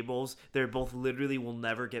 35 tables. They're both literally will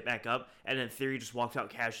never get back up, and then Theory just walks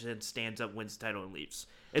out, cashes in, stands up, wins the title, and leaves.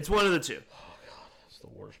 It's one of the two. The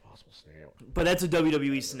worst possible scenario. But that's a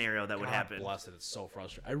WWE scenario that would happen. Bless it. It's so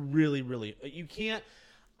frustrating. I really, you can't.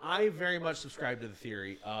 I very much subscribe to the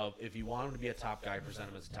theory of if you want him to be a top guy, present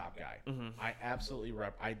him as a top guy. Mm-hmm. I absolutely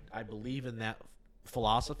I believe in that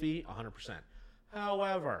philosophy 100%.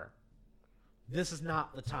 However, this is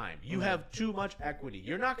not the time. You have too much equity.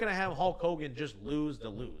 You're not going to have Hulk Hogan just lose to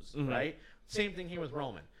lose, right? Same thing here with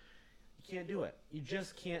Roman. You can't do it. You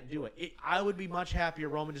just can't do it. I would be much happier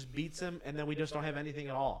Roman just beats him and then we just don't have anything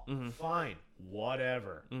at all. Fine.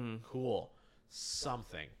 Whatever. Cool.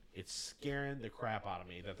 Something. It's scaring the crap out of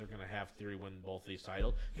me that they're going to have Theory win both these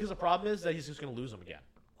titles. Because the problem is that he's just going to lose them again.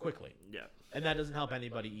 Quickly. Yeah. And that doesn't help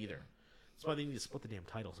anybody either. That's why they need to split the damn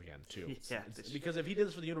titles again, too. Yeah. Because if he did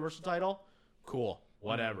this for the Universal title, cool.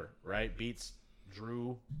 Whatever. Right? Beats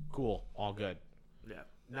Drew. Cool. All good. Yeah.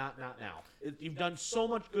 Not now. You've done so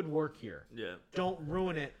much good work here. Yeah. Don't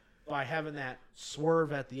ruin it by having that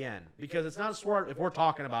swerve at the end. Because it's not a swerve if we're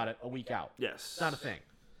talking about it a week out. Yes. It's not a thing.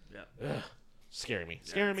 Yeah. Ugh. Scare me.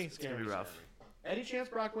 Scare me. It's gonna be rough. Any chance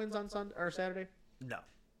Brock wins on Sunday or Saturday? No.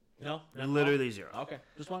 No? Literally zero. Okay.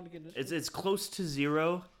 Just wanted to get this. It's close to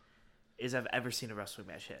zero as I've ever seen a wrestling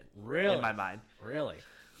match hit. Really? In my mind. Really?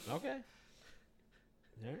 Okay.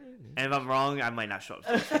 And if I'm wrong, I might not show up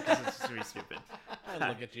because it's just really stupid. I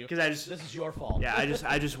look at you. This is your fault. Yeah,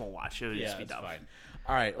 I just won't watch. It would just be dumb. Fine.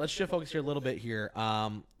 All right, let's shift focus here a little bit here.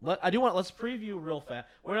 Let's preview real fast.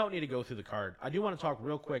 We don't need to go through the card. I do want to talk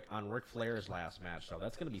real quick on Ric Flair's last match. So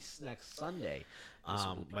that's going to be next Sunday.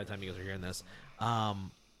 By the time you guys are hearing this,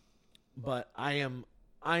 but I am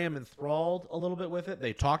enthralled a little bit with it.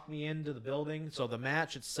 They talked me into the building, so the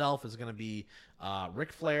match itself is going to be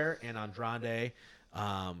Ric Flair and Andrade.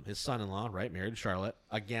 His son-in-law, right, married to Charlotte,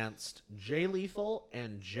 against Jay Lethal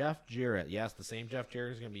and Jeff Jarrett. Yes, the same Jeff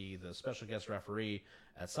Jarrett is going to be the special guest referee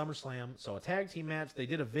at SummerSlam. So a tag team match. They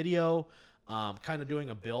did a video kind of doing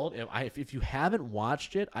a build. If you haven't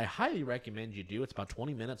watched it, I highly recommend you do. It's about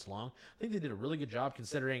 20 minutes long. I think they did a really good job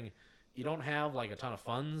considering you don't have like a ton of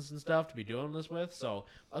funds and stuff to be doing this with. So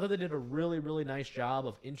I thought they did a really, really nice job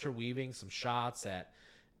of interweaving some shots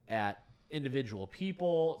at individual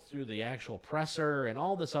people through the actual presser and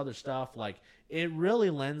all this other stuff. Like, it really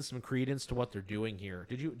lends some credence to what they're doing here.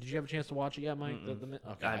 Did you have a chance to watch it yet, Mike?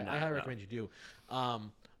 Okay, I highly recommend you do.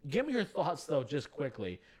 Give me your thoughts though, just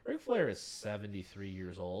quickly. Ric Flair is 73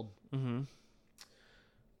 years old.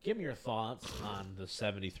 Give me your thoughts on the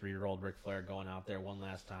 73-year-old Ric Flair going out there one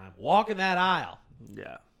last time, walking that aisle.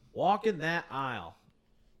 Yeah, walking that aisle.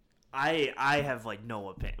 I have like no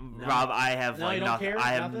opinion, Rob. I have nothing.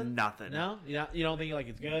 I have nothing. No, you don't think like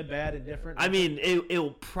it's good, bad, indifferent. I mean,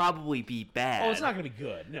 it'll probably be bad. Oh, it's not gonna be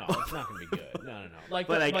good. No, it's not gonna be good. No.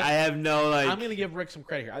 But I have no like. I'm gonna give Rick some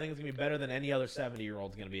credit here. I think it's gonna be better than any other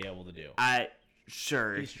 70-year-old's gonna be able to do.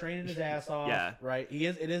 Sure. He's training his ass off. Yeah. Right.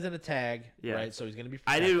 It isn't a tag. Yeah. Right. So he's gonna be.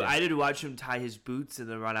 Protected. I did watch him tie his boots and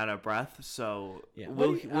then run out of breath. So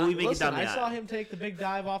will he make it down the aisle? I saw him take the big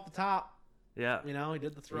dive off the top. Yeah. He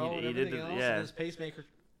did the throw and everything else. And his pacemaker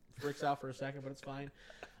freaks out for a second, but it's fine.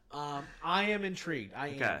 I am intrigued.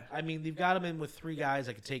 I mean, they've got him in with three guys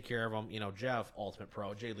that could take care of him. Jeff, Ultimate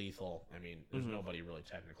Pro, Jay Lethal. I mean, there's nobody really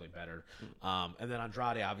technically better. And then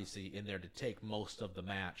Andrade, obviously, in there to take most of the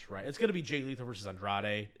match, right? It's going to be Jay Lethal versus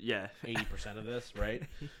Andrade. Yeah. 80% of this, right?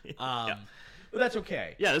 But that's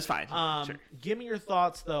okay. Yeah, that's fine. Sure. Give me your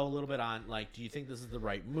thoughts, though, a little bit on, like, do you think this is the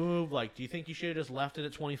right move? Like, do you think you should have just left it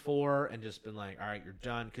at 24 and just been like, all right, you're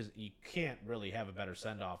done? Because you can't really have a better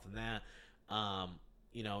send-off than that.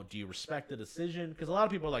 Do you respect the decision? Because a lot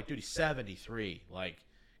of people are like, dude, he's 73. Like,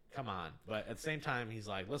 come on. But at the same time, he's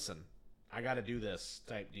like, listen, I got to do this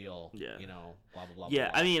type deal. Yeah. Blah, blah, blah. Yeah,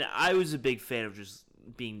 blah. I mean, I was a big fan of just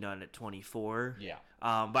being done at 24. Yeah.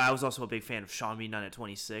 But I was also a big fan of Shawn being done at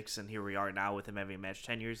 26, and here we are now with him having a match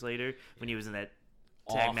 10 years later when he was in that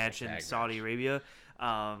tag match in Saudi Arabia.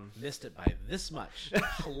 Missed it by this much.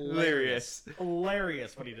 Hilarious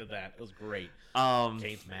when he did that. It was great.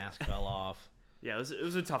 Kane's mask fell off. Yeah, it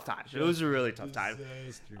was a tough time. It was a really tough time.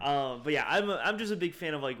 But yeah, I'm just a big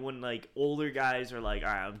fan of like when like older guys are like, all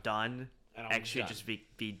right, I'm done. Actually, just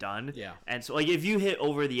be done. Yeah. And so like if you hit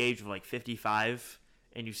over the age of like 55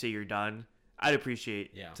 and you say you're done, I'd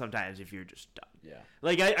appreciate sometimes if you're just done. Yeah.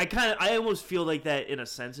 Like I almost feel like that in a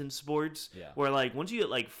sense in sports. Yeah. Where like once you get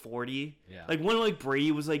like 40, like when like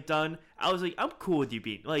Brady was like done, I was like, I'm cool with you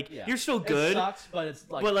being like you're still good. It sucks, but it's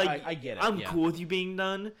like, I get it. I'm cool with you being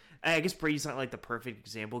done. And I guess Brady's not like the perfect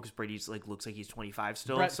example because Brady's like looks like he's 25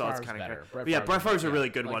 still, Brett so Favre's it's kind of better. Yeah, Brett Favre's a really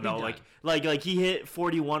good one though. Like he hit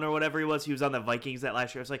 41 or whatever he was. He was on the Vikings that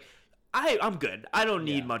last year. I was like, I'm good. I don't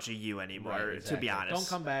need much of you anymore, to be honest.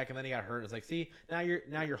 Don't come back, and then he got hurt. It's like, see, now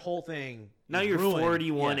your whole thing. Now you're ruined.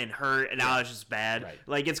 41 and hurt, and now it's just bad. Right.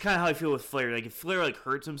 Like it's kind of how I feel with Flair. Like if Flair like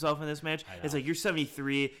hurts himself in this match, it's like you're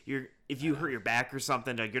 73. If you hurt your back or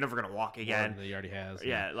something, like you're never gonna walk again. He already has.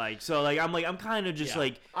 Yeah, I'm kind of just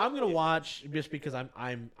like I'm gonna watch just because I'm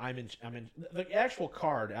in the actual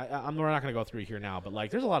card. We're not gonna go through here now, but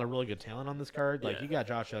like there's a lot of really good talent on this card. Like you got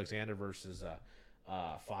Josh Alexander versus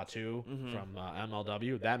Fatu from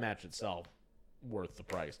MLW. That match itself worth the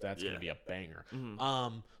price. That's going to be a banger.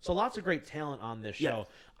 So lots of great talent on this show.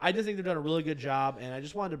 I just think they've done a really good job, and I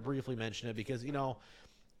just wanted to briefly mention it because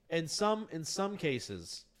in some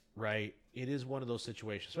cases, right, it is one of those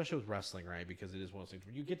situations, especially with wrestling, right, because it is one of those things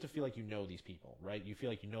where you get to feel like you know these people, right? You feel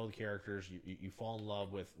like you know the characters, you fall in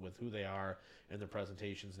love with who they are and their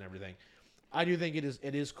presentations and everything. I do think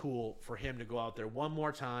it is cool for him to go out there one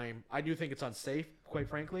more time. I do think it's unsafe, quite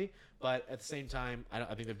frankly, but at the same time, I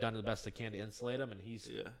think they've done the best they can to insulate him, and he's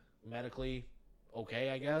medically okay,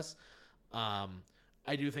 I guess.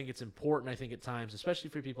 I do think it's important. I think at times, especially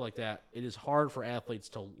for people like that, it is hard for athletes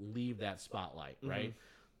to leave that spotlight, right?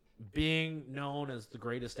 Being known as the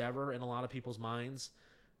greatest ever in a lot of people's minds,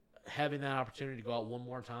 having that opportunity to go out one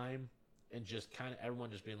more time and just kind of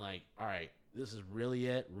everyone just being like, all right, this is really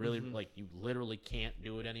it. Really, like you literally can't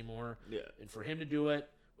do it anymore. Yeah. And for him to do it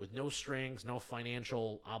with no strings, no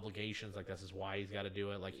financial obligations, like this is why he's got to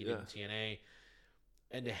do it, like he did in TNA,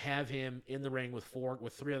 and to have him in the ring with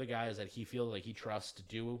three other guys that he feels like he trusts to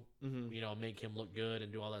do, make him look good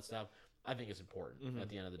and do all that stuff, I think it's important at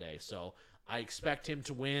the end of the day. So I expect him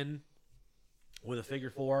to win with a figure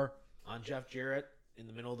four on Jeff Jarrett in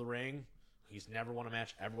the middle of the ring. He's never won a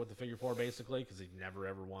match ever with the figure four, basically, because he never,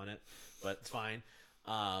 ever won it. But it's fine.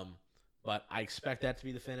 But I expect that to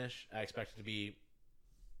be the finish. I expect it to be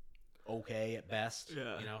okay at best.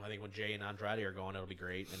 Yeah. I think when Jay and Andrade are going, it'll be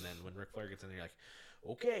great. And then when Ric Flair gets in there, you're like,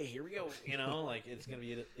 okay, here we go. Like it's going to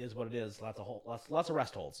be, it is what it is. Lots of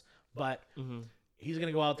rest holds. But he's going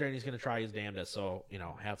to go out there and he's going to try his damnedest. So,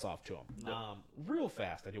 hats off to him. Yep. Real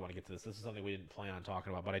fast, I do want to get to this. This is something we didn't plan on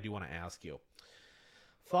talking about, but I do want to ask you.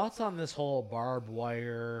 Thoughts on this whole barbed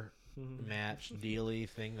wire match dealy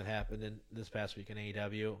thing that happened in this past week in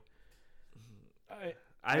AEW?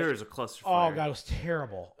 I heard it was a clusterfuck. Oh god, it was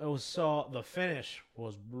terrible. The finish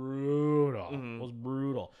was brutal. It was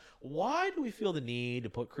brutal. Why do we feel the need to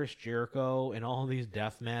put Chris Jericho in all these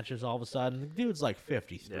death matches all of a sudden? The dude's like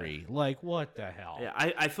 53. Yeah. Like what the hell? Yeah,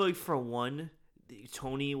 I feel like for one,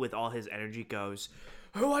 Tony with all his energy goes,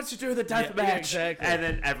 "Who wants to do the death match?" Yeah, exactly. And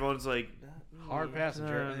then everyone's like, hard pass,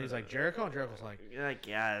 and he's like, Jericho, and Jericho's like, I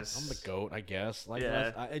guess I'm the GOAT, I guess. Like,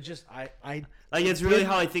 it's really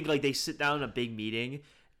how I think. Like, they sit down in a big meeting,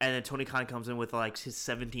 and then Tony Khan comes in with like his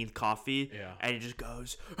 17th coffee, and he just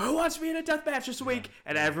goes, "Who wants me in a death match this week?"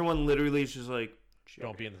 And everyone literally is just like,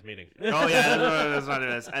 "Don't be in this meeting." Oh yeah, that's not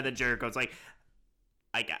this. And then Jericho's like,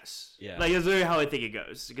 "I guess." Yeah, like that's literally how I think it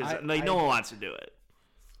goes because no one wants to do it.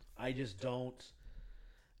 I just don't.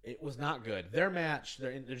 It was not good. Their match,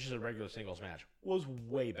 they're just a regular singles match, was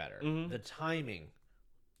way better. The timing,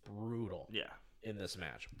 brutal. Yeah. In this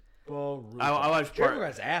match, brutal. I watched Jericho got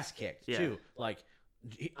his ass kicked too. Like,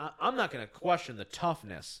 I'm not going to question the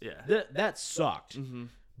toughness. Yeah. That sucked.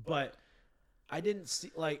 But I didn't see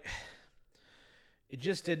it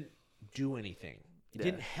just didn't do anything. It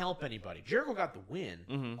didn't help anybody. Jericho got the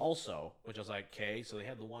win also, which I was like, okay, so they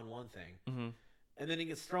had the 1-1 thing. And then he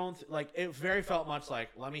gets thrown, it very felt much like,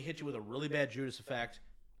 let me hit you with a really bad Judas effect,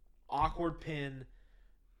 awkward pin,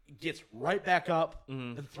 gets right back up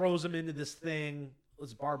and throws him into this thing,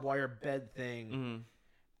 this barbed wire bed thing.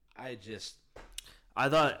 I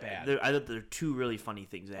thought there are two really funny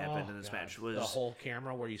things that happened in this match. Was the whole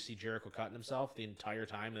camera where you see Jericho cutting himself the entire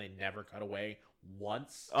time and they never cut away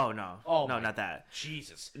once. Oh no! Oh no, not that.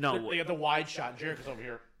 Jesus! No, they got the wide shot. Jericho's over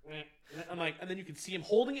here. I'm like, and then you can see him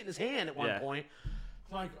holding it in his hand at one point.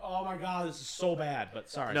 I'm like, oh my god, this is so bad. But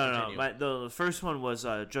sorry. No. The first one was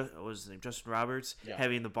what was his name? Justin Roberts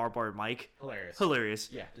having the barbed mic. Hilarious.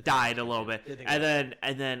 Yeah. Died a little bit,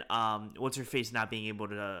 and then what's her face not being able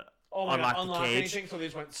to. Unlock the cage. Anything, so they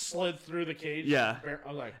just slid through the cage. Yeah. I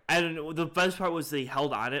was like, and the best part was they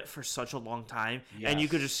held on it for such a long time, and you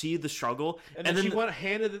could just see the struggle. And then she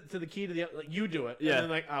handed it to the key to the like, you do it. Yeah. And then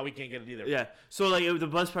like, we can't get it either. Yeah. So like the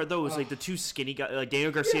best part though was like the two skinny guys, like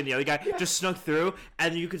Daniel Garcia and the other guy, just snuck through,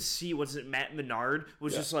 and you could see Matt Menard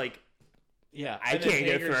was just like. Yeah, I can't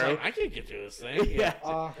get through. Like, I can't get through this thing. Yeah,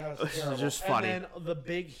 oh god, it's just funny. And then the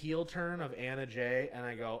big heel turn of Anna Jay, and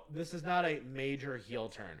I go, this is not a major heel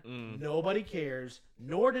turn. Nobody cares,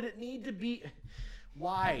 nor did it need to be.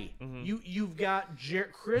 Why? You've got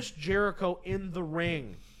Chris Jericho in the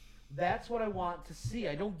ring. That's what I want to see.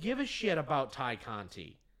 I don't give a shit about Ty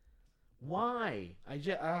Conti. Why? I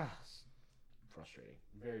just frustrating,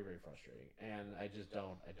 very very frustrating, and I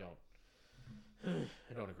don't.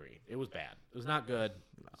 I don't agree. It was bad. It was not good.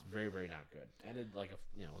 It was very, very not good. Ended like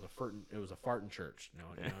it was a fart in church. People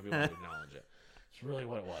want to acknowledge it. It's really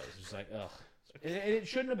what it was. It's just like ugh. And it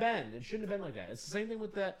shouldn't have been. It shouldn't have been like that. It's the same thing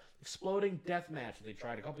with that exploding death match that they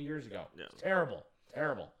tried a couple years ago. Yeah. Terrible.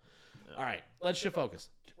 Yeah. All right, let's shift focus.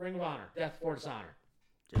 Ring of Honor, Death Before Dishonor.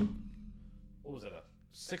 Yeah. What was it? A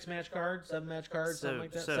 6-match card, 7-match card, something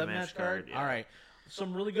like that. 7-match card. Yeah. All right.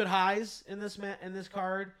 Some really good highs in this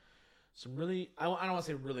card. Some really, I don't want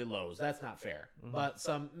to say really lows. That's not fair. But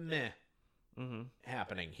some meh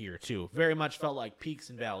happening here, too. Very much felt like peaks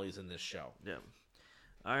and valleys in this show. Yeah.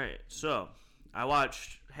 All right. So, I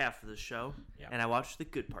watched half of the show, and I watched the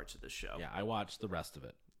good parts of the show. Yeah, I watched the rest of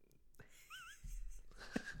it.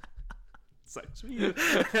 Sucks for you.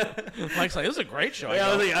 Mike's like, this is a great show. Yeah,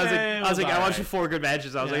 I was like, I watched 4 good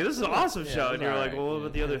matches. I was like, this is an awesome show. And you were like, well, what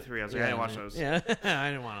about the other 3? I was like, I didn't watch those. Yeah,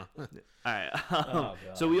 I didn't want to. All right.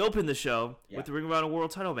 So we opened the show with the Ring of Honor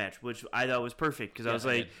World Title match, which I thought was perfect because I was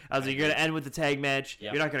like, you're gonna end with the tag match.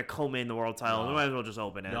 Yep. You're not gonna co-main the World Title. You might as well just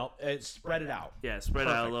open it. No, spread it out. Yeah, spread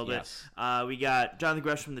it out a little bit. We got Jonathan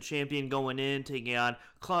Gresham, the champion, going in, taking on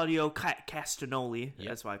Claudio Castagnoli. Yep.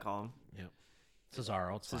 That's why I call him.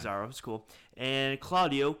 Cesaro. It's cool. And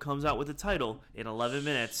Claudio comes out with the title in 11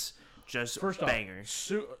 minutes. Just first banger.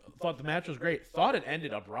 Thought the match was great. Thought it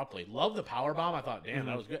ended abruptly. Loved the powerbomb. I thought, damn,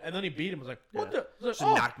 that was good. And then he beat him. I was like, what the? Just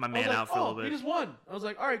knocked my man out for a little bit. He just won. I was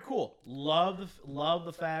like, all right, cool. Love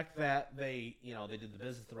the fact that they did the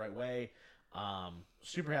business the right way.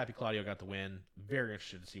 Super happy Claudio got the win. Very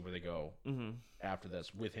interested to see where they go after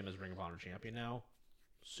this with him as Ring of Honor champion now.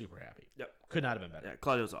 Super happy. Yep. Could not have been better. Yeah,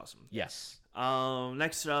 Claudio's awesome. Yes.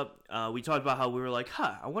 Next up, we talked about how we were like,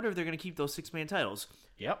 I wonder if they're going to keep those 6-man titles.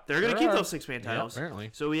 Yep. They're going to keep those 6-man titles. Yep, apparently.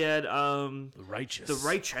 So we had the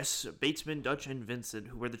Righteous, Batesman, Dutch, and Vincent,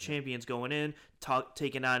 who were the champions going in,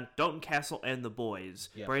 taking on Dalton Castle and the Boys,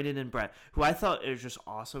 Brandon and Brett, who I thought is just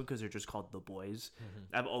awesome because they're just called the Boys.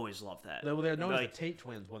 I've always loved that. Well, they're known as the Tate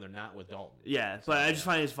twins when they're not with Dalton. Yeah, so, but I just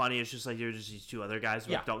find it funny. It's just like they're just these 2 other guys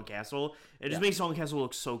with Dalton Castle. It just makes Dalton Castle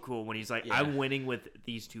look so cool when he's like, I'm winning with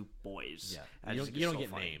these 2 boys. Yeah. You don't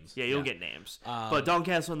get names. Yeah, you don't get names. But Dalton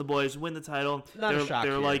Castle and the Boys win the title.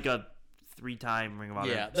 They're like a 3-time Ring of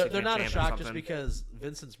Honor. Yeah, they're not a shock just because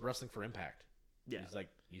Vincent's wrestling for Impact. Yeah,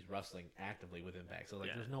 he's wrestling actively with Impact. So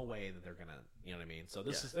there's no way that they're gonna, you know what I mean. So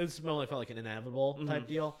this really felt like an inevitable type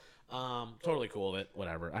deal. Totally cool with it.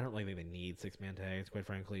 Whatever. I don't really think they need 6-man tags, quite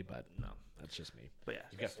frankly. But no, that's just me. But yeah,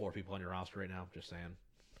 you've got 4 people on your roster right now. Just saying.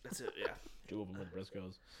 That's it. Yeah, 2 of them with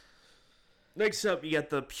Briscoes. Next up, you got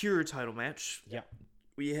the pure title match. Yep.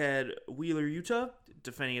 We had Wheeler Yuta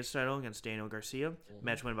defending his title against Daniel Garcia.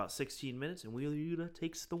 Match went about 16 minutes, and Wheeler Yuta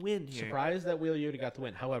takes the win here. Surprised that Wheeler Yuta got the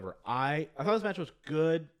win. However, I thought this match was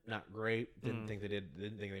good, not great. Didn't think it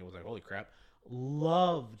was like, holy crap.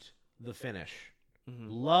 Loved the finish.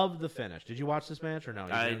 Loved the finish. Did you watch this match or no?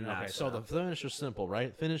 I did not. Okay, so the finish was simple,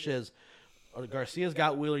 right? Finish is Garcia's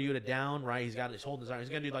got Wheeler Yuta down, right? He's holding his arm. He's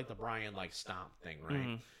gonna do like the Brian stomp thing,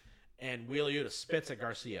 right? And Wheeler Yuta spits at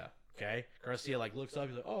Garcia. Okay, Garcia looks up.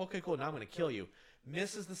 He's like, "Oh, okay, cool. Now I'm gonna kill you."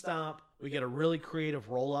 Misses the stomp. We get a really creative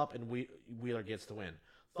roll up, and Wheeler gets the win.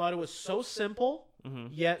 Thought it was so simple,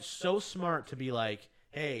 yet so smart to be like,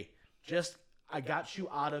 "Hey, I got you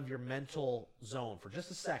out of your mental zone for just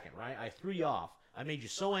a second, right? I threw you off. I made you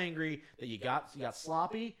so angry that you got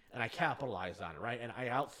sloppy, and I capitalized on it, right? And I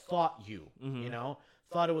outthought you, you know."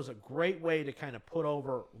 Thought it was a great way to kind of put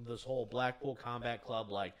over this whole Blackpool Combat Club,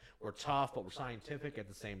 we're tough, but we're scientific at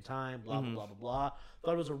the same time, blah, blah, blah, blah, blah.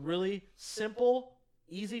 Thought it was a really simple,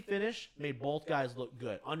 Easy finish, made both guys look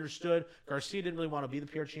good. Understood. Garcia didn't really want to be the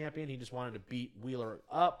pure champion. He just wanted to beat Wheeler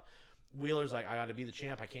up. Wheeler's like, I got to be the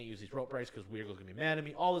champ. I can't use these rope breaks because Wheeler's going to be mad at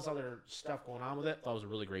me. All this other stuff going on with it. Thought it was a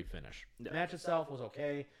really great finish. Yeah. Match itself was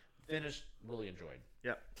okay. Finish, really enjoyed.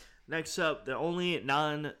 Yep. Next up, the only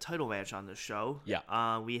non-title match on the show.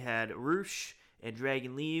 Yeah. We had Rush and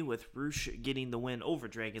Dragon Lee, with Rush getting the win over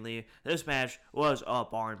Dragon Lee. This match was a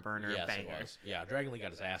barn burner. Yes, banger. It was. Yeah, Dragon Lee got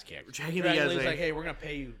his ass kicked. Dragon Lee's like, hey, we're going to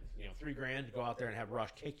pay you $3,000 to go out there and have Rush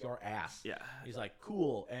kick your ass. Yeah. He's like,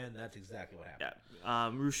 cool, and that's exactly what happened. Yeah.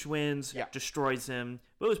 Rush wins, destroys him,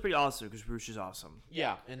 but it was pretty awesome because Rush is awesome.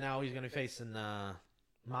 Yeah, and now he's going to be facing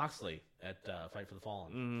Moxley at Fight for the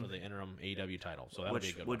Fallen for the interim AEW title. So that'll be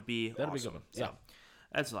a good one. That'll be a good one. Yeah. So,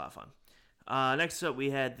 that's a lot of fun. Next up,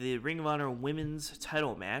 we had the Ring of Honor Women's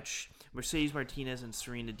Title match. Mercedes Martinez and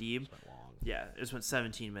Serena Deeb. Yeah, this went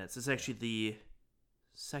 17 minutes. It's actually the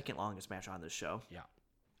second longest match on this show. Yeah.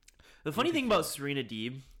 The funny thing about Serena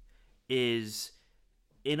Deeb is,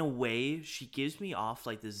 in a way, she gives me off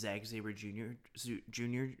like the Zack Sabre Jr.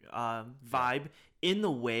 Vibe, in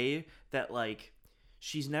the way that like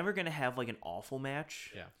she's never gonna have like an awful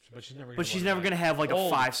match. Yeah, but she's never gonna have like a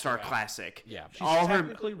 5-star classic. Yeah, she's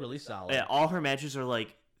technically really solid. Yeah, all her matches are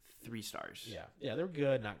like 3 stars. Yeah, they're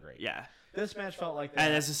good, not great. Yeah, this match felt like that.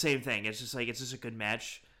 And it's the same thing. It's just a good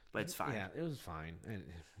match, but it's fine. Yeah, it was fine.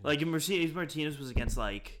 Like if Mercedes Martinez was against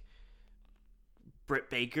like Britt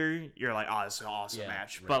Baker, you're like, oh, this is an awesome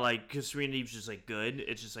match. Right. But like, because Serena Deeb's just like good,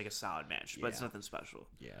 it's just like a solid match, but it's nothing special.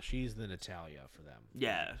 Yeah, she's the Natalya for them.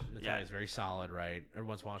 Yeah, Natalya's very solid, right? Every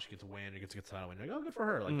once in a while she gets a win, or gets the title win. You're like, oh, good for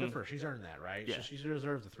her. Like, good for her. She's earned that, right? Yeah. She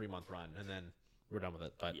deserves a 3-month run, and then we're done with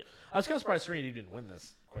it. But I was kind of surprised Serena Deeb didn't win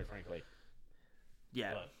this, quite frankly.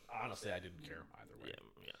 Yeah. But honestly, I didn't care either way. Yeah.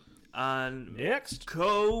 On next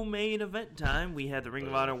co-main event time, we had the Ring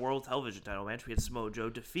of Honor World Television Title match. We had Samoa Joe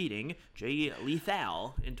defeating Jay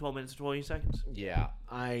Lethal in 12 minutes and 20 seconds. Yeah,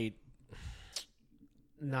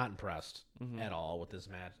 not impressed at all with this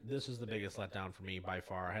match. This is the biggest letdown for me by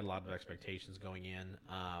far. I had a lot of expectations going in.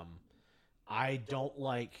 I don't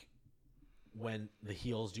like when the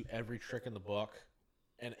heels do every trick in the book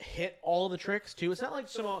and hit all of the tricks too. It's not like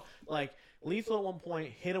Samoa, like Lethal at one point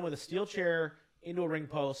hit him with a steel chair into a ring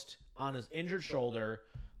post on his injured shoulder.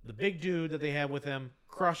 The big dude that they had with him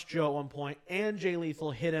crushed Joe at one point, and Jay Lethal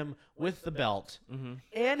hit him with the belt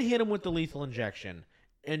and hit him with the lethal injection,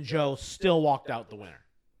 and Joe still walked out the winner.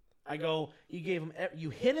 I go, you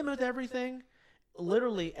hit him with everything,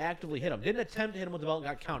 literally actively hit him. Didn't attempt to hit him with the belt and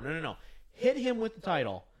got counted. No. Hit him with the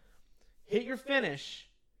title. Hit your finish.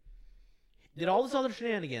 Did all this other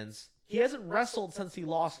shenanigans. He hasn't wrestled since he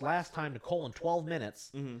lost last time to Cole in 12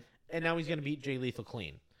 minutes. And now he's going to beat Jay Lethal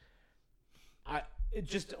clean.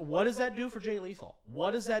 What does that do for Jay Lethal?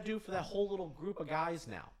 What does that do for that whole little group of guys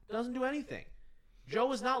now? It doesn't do anything.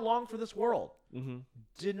 Joe is not long for this world.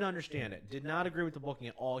 Didn't understand it. Did not agree with the booking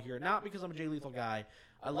at all here. Not because I'm a Jay Lethal guy.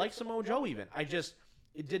 I like Samoa Joe even.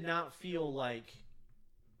 It did not feel like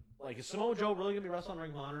is Samoa Joe really going to be wrestling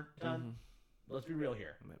Ring of Honor done? Let's be real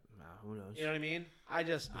here. Who knows? You know what I mean? I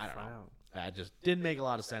don't know. That just didn't make a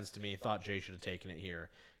lot of sense to me. Thought Jay should have taken it here.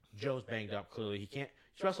 Joe's banged up, clearly. He's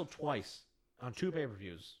wrestled twice on 2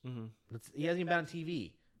 pay-per-views. He hasn't even been on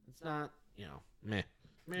TV. It's not, meh.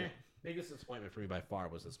 Yeah. Biggest disappointment for me by far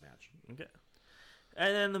was this match. Okay.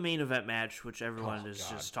 And then the main event match, which everyone is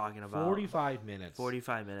just talking about. 45 minutes.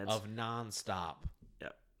 45 minutes. Of nonstop.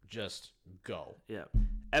 Yep. Just go. Yep.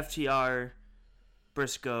 FTR,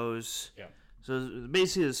 Briscoes. Yep. So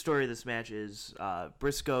basically the story of this match is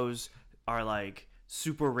Briscoes are like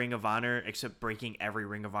super Ring of Honor, except breaking every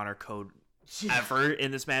Ring of Honor code ever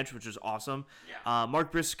in this match, which was awesome. Yeah.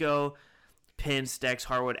 Mark Briscoe pins Dax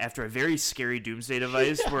Harwood after a very scary Doomsday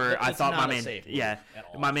Device where I thought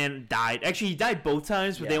my man died. Actually, he died both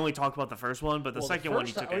times, but they only talked about the first one. But the second one,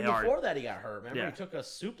 he took it hard. Before that, he got hurt. Remember, he took a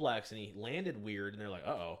suplex and he landed weird, and they're like,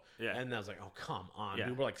 "Uh-oh." Yeah. And I was like, "Oh, come on." Yeah.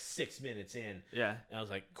 We were like 6 minutes in. Yeah. And I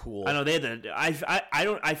was like, "Cool." I know they had I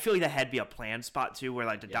feel like that had to be a planned spot too, where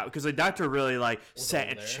like because the doctor really like sat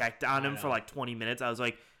and checked on him for like 20 minutes. I was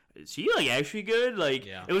like, is he like actually good? Like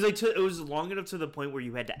it was like it was long enough to the point where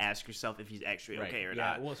you had to ask yourself if he's actually okay or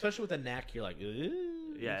not. Well, especially with the neck, you're like,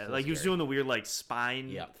 yeah, like he was doing the weird like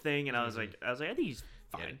spine thing, and I was like, I think he's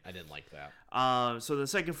fine. I didn't like that. So the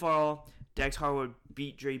second fall, Dax Harwood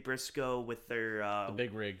beat Jay Briscoe with their the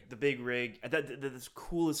big rig. The big rig. That's the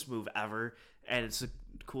coolest move ever, and it's the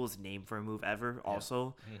coolest name for a move ever.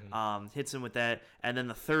 Also, hits him with that, and then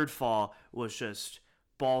the third fall was just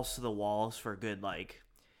balls to the walls for a good like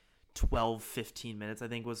 12-15 minutes, I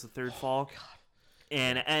think was the third fall. God.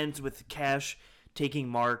 And it ends with Cash taking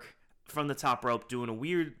Mark from the top rope doing a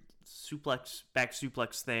weird back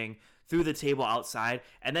suplex thing through the table outside,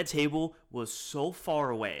 and that table was so far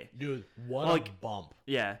away. Dude, what a bump.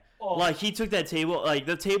 Yeah. Oh. Like, he took that table, like,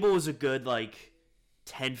 the table was a good, like,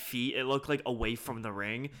 10 feet, it looked like, away from the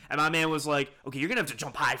ring. And my man was like, okay, you're going to have to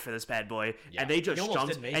jump high for this bad boy. Yeah. And they just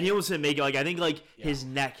jumped, and he almost didn't make it. Like, I think, like, his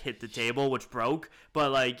neck hit the table, which broke,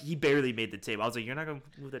 but, like, he barely made the table. I was like, you're not going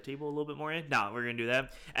to move that table a little bit more in? No, we're going to do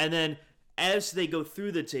that. And then as they go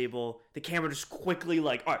through the table, the camera just quickly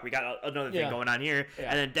like, all right, we got another thing going on here. Yeah.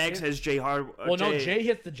 And then Dax has Jay Hard. Well, no, Jay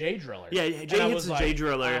hits the Jay Driller. Yeah, Jay hits the Jay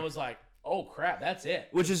Driller. I was like, oh crap, that's it.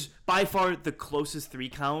 Which is by far the closest 3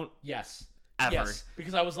 count. Yes. Ever. Yes,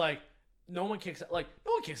 because I was like, no one kicks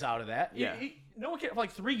out of that. Yeah. No one kicked, for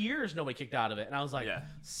like 3 years. Nobody kicked out of it, and I was like,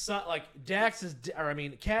 Cash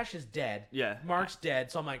is dead. Yeah. Mark's dead.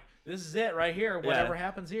 So I'm like, this is it right here. Whatever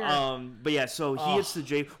happens here. But yeah, so he hits the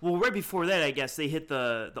Jay. Well, right before that, I guess they hit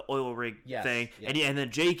the oil rig thing, and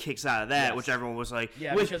then Jay kicks out of that, which everyone was like,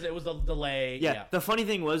 because it was the delay. Yeah. The funny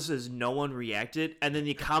thing was no one reacted, and then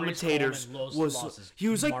the commentators he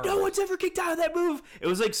was like, no one's ever kicked out of that move. It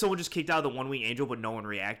was like someone just kicked out of the One Wing Angel, but no one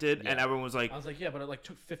reacted, and everyone was like, I was like, yeah, but it like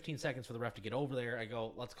took 15 seconds for the ref to get over there. I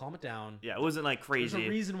go, let's calm it down. Yeah, it wasn't like crazy. There's a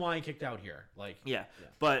reason why he kicked out here. Like,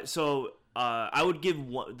 but so. I would give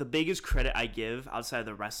the biggest credit I give outside of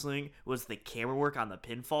the wrestling was the camera work on the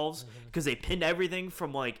pinfalls, because they pinned everything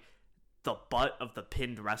from like the butt of the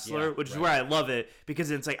pinned wrestler, which is where I love it,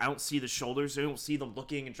 because it's like I don't see the shoulders, so I don't see them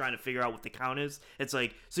looking and trying to figure out what the count is. It's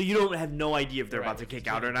like, so you don't have no idea if they're about to kick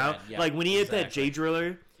out or not. Like when he hit that Jay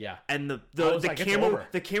Driller, and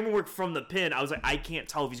the camera work from the pin, I was like, I can't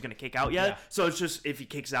tell if he's gonna kick out yet. So it's just if he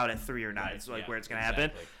kicks out at 3 or not, it's like where it's gonna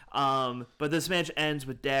happen. But this match ends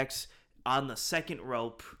with Dax on the second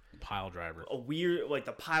rope, pile driver, a weird like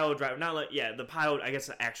the pile driver, not like the pile. I guess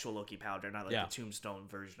the actual Loki pile driver, not like the Tombstone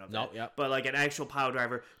version of it. But like an actual pile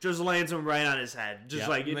driver, just lands him right on his head, just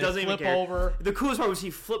like it doesn't even care. Over. The coolest part was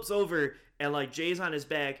he flips over and like Jay's on his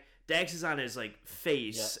back, Dax is on his like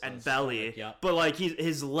face and belly, but like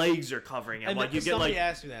his legs are covering him. And like you get somebody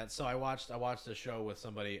asked me that, so I watched a show with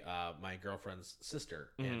somebody, my girlfriend's sister,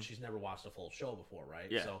 and she's never watched a full show before, right?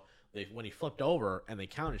 Yeah. So when he flipped over and they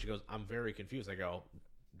counted, she goes, I'm very confused. I go,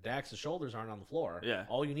 Dax's shoulders aren't on the floor. Yeah.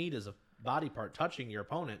 All you need is a body part touching your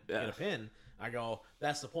opponent in a pin. I go,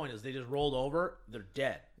 that's the point, is they just rolled over, they're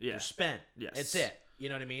dead. Yeah. They're spent. Yes. It's it. You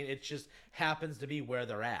know what I mean? It just happens to be where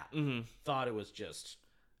they're at. Thought it was just...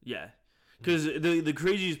 Yeah. Because the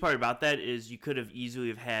craziest part about that is you could have easily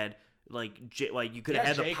have had... Like you could have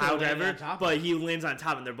had the pile driver, but he lands on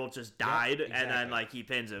top and they're both just died, and then like he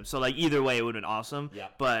pins him. So like either way, it would have been awesome. Yeah.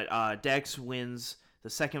 But Dax wins the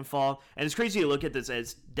second fall, and it's crazy to look at this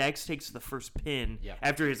as Dax takes the first pin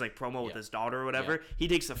after his like promo with his daughter or whatever. He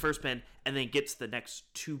takes the first pin and then gets the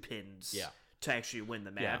next 2 pins to actually win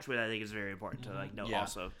the match, which I think is very important to like note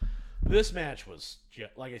also. This match was,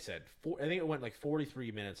 like I said, I think it went like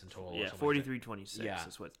 43 minutes in total. Yeah, 43-26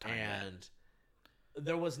 is what time. And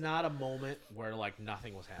there was not a moment where like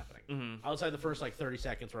nothing was happening outside the first like 30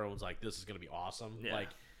 seconds where everyone's like, this is gonna be awesome. Like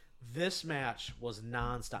this match was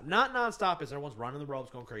nonstop, not nonstop as everyone's running the ropes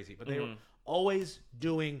going crazy, but they were always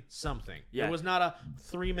doing something. There was not a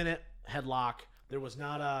 3-minute headlock. There was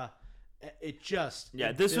not a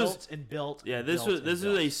this was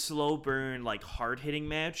a slow burn, like hard hitting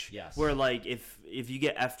match. Where like if you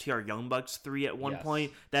get FTR Young Bucks 3 at one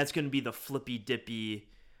point, that's gonna be the flippy dippy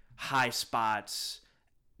high spots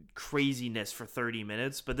craziness for 30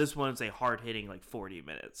 minutes, but this one's a hard hitting like 40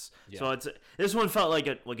 minutes. So this one felt like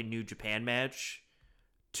a New Japan match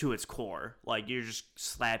to its core. Like you're just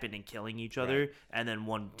slapping and killing each other, and then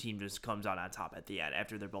one team just comes out on top at the end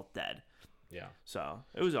after they're both dead. So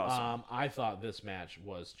it was awesome. I thought this match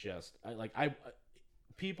was just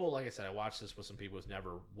people, like I said, I watched this with some people who's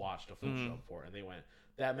never watched a full show before, and they went,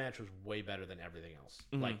 that match was way better than everything else.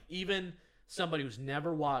 Like even somebody who's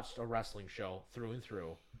never watched a wrestling show through and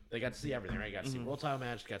through, they got to see everything, right? Got to see world title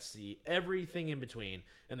match, got to see everything in between,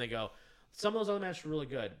 and they go, some of those other matches were really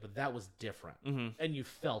good, but that was different, and you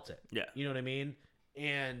felt it. You know what I mean?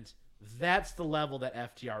 And that's the level that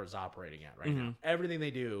FTR is operating at right now. Everything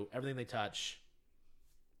they do, everything they touch,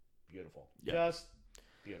 beautiful. Just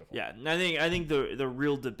beautiful. Yeah, and I think the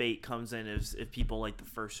real debate comes in if people like the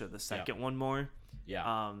first or the second one more.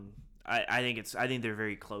 I think they're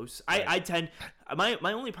very close. Right.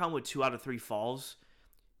 My only problem with 2 out of 3 falls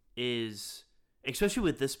is, especially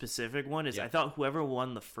with this specific one, is I thought whoever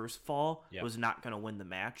won the first fall was not going to win the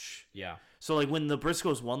match. So like when the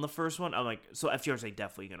Briscoes won the first one, I'm like, so FTR's like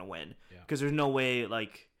definitely going to win, because there's no way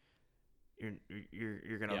like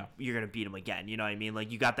you're gonna beat them again. You know what I mean?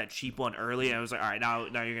 Like you got that cheap one early, and I was like, all right,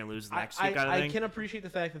 now you're gonna lose the next two kind of thing. I can appreciate the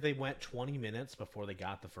fact that they went 20 minutes before they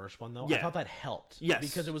got the first one, though. Yeah. I thought that helped. Yes,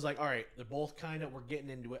 because it was like, all right, they're both kind of we're getting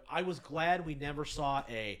into it. I was glad we never saw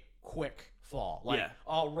a quick fall. Like,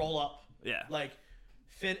 I'll roll up. Yeah, like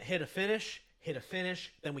hit a finish,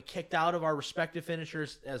 then we kicked out of our respective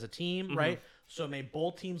finishers as a team, right? So it made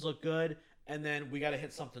both teams look good, and then we got to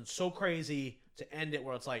hit something so crazy to end it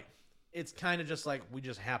where it's like. It's kind of just like we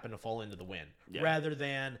just happen to fall into the win rather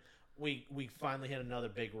than we finally hit another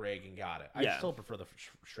big rig and got it. I still prefer the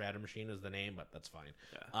Shredder Machine as the name, but that's fine.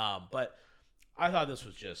 Yeah. But I thought this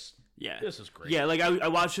was just this is great. Yeah, like I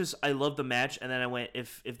watched this. I loved the match, and then I went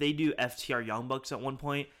if they do FTR Young Bucks at one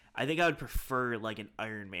point, I think I would prefer like an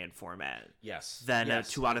Iron Man format. Yes. Than a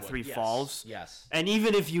 2 out of 3 falls. Yes. And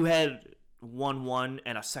even if you had 1-1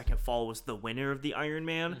 and a second fall was the winner of the Iron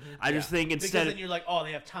Man. I just think instead because then you're like, oh,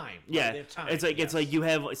 they have time. Yeah, they have time. It's like you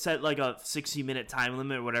have set like a 60-minute time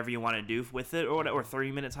limit or whatever you want to do with it, or whatever, or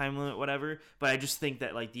 30-minute time limit, whatever. But I just think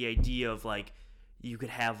that like the idea of like you could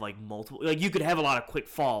have like multiple, like you could have a lot of quick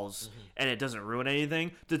falls and it doesn't ruin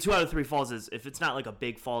anything. The 2 out of 3 falls is if it's not like a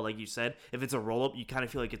big fall, like you said, if it's a roll up, you kind of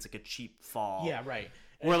feel like it's like a cheap fall. Yeah, right.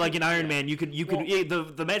 Where like an Iron Man,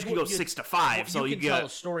 the match could go 6-5. So you can tell a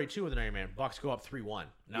story too with an Iron Man. Bucks go up 3-1.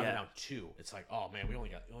 Now they're down 2. It's like, oh man, we only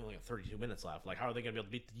got 32 minutes left. Like, how are they going to be able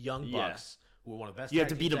to beat the Young Bucks, who are one of the best? You have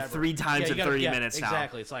to beat them 3 times in 30 minutes now.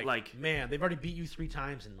 Exactly. It's like, man, they've already beat you 3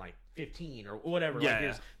 times in like 15 or whatever.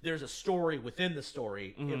 Like, there's a story within the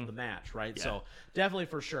story in the match, right? Yeah. So definitely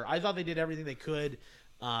for sure. I thought they did everything they could.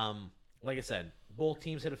 Like I said, both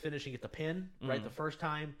teams hit a finish and get the pin, right? The first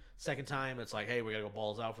time. Second time, it's like, hey, we got to go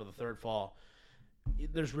balls out for the third fall.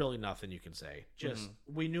 There's really nothing you can say. Just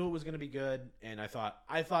we knew it was going to be good, and I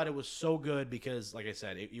thought it was so good because, like I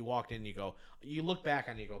said, you walked in, you look back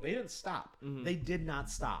on it, you go, they didn't stop. They did not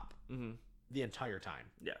stop the entire time.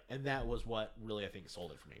 Yeah, and that was what really I think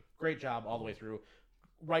sold it for me. Great job all the way through.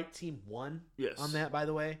 Right team won on that, by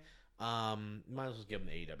the way. Might as well give them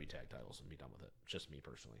the AEW tag titles and be done with it. Just me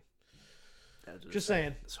personally. Just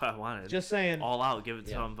saying. That's what I wanted. Just saying. All out, give it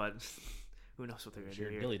to them, but who knows what they're going to do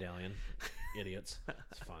here. Dilly-dallying. Idiots.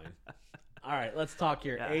 It's fine. All right, let's talk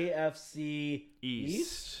here. AFC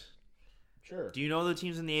East? Sure. Do you know the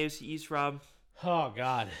teams in the AFC East, Rob? Oh,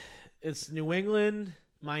 God. It's New England,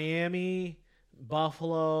 Miami,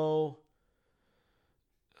 Buffalo.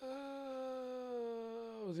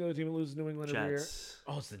 Who's the other team that loses New England every year?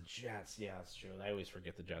 Oh, it's the Jets. Yeah, that's true. I always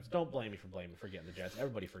forget the Jets. Don't blame me for forgetting the Jets.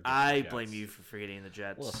 Everybody forgets the Jets. I blame you for forgetting the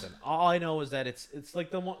Jets. Listen, all I know is that it's like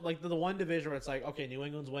the one division where it's like, okay, New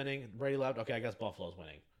England's winning, Brady left. Okay, I guess Buffalo's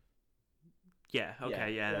winning. Yeah.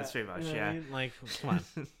 Okay. Yeah. That's pretty much. You know what I mean? Like, come on.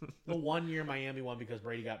 The 1 year Miami won because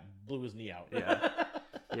Brady blew his knee out. Yeah.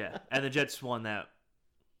 Yeah. And the Jets won that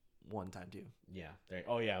one time too. Yeah.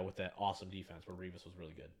 With that awesome defense where Revis was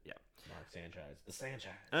really good. Yeah. Mark Sanchez. The Sanchez.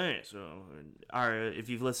 All right. So, if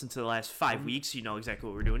you've listened to the last 5 weeks, you know exactly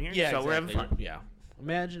what we're doing here. Yeah. So exactly. we're having fun. Yeah.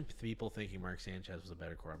 Imagine people thinking Mark Sanchez was a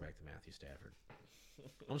better quarterback than Matthew Stafford.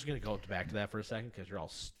 I'm just going to go back to that for a second because you're all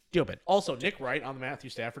stupid. Also, Nick Wright on the Matthew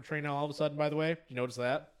Stafford train now all of a sudden, by the way. You notice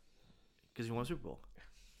that? Because he won a Super Bowl.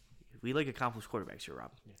 We like accomplished quarterbacks here, Rob.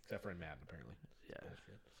 Yeah, except for in Madden, apparently. Yeah.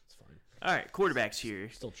 It's fine. All right, quarterbacks here.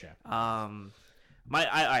 Still chat.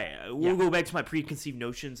 We'll go back to my preconceived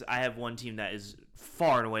notions. I have one team that is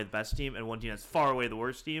far and away the best team, and one team that's far away the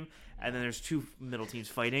worst team, and then there's 2 middle teams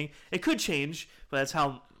fighting. It could change, but that's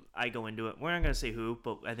how I go into it. We're not going to say who,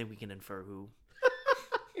 but I think we can infer who.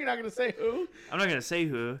 You're not going to say who? I'm not going to say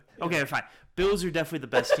who. Okay, fine. Bills are definitely the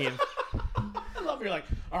best team. I love you're like,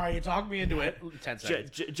 all right, you talked me into it. 10 seconds.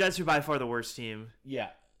 Jets are by far the worst team. Yeah.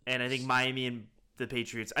 And I think Miami and the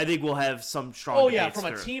Patriots, I think we'll have some strong debates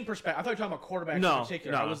from a team perspective. I thought you were talking about quarterbacks in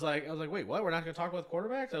particular. No. I was like, wait, what? We're not going to talk about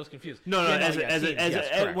quarterbacks? I was confused. No.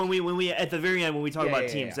 When we at the very end when we talk about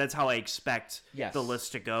teams, that's how I expect the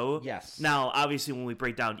list to go. Yes. Now, obviously, when we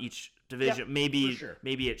break down each division, maybe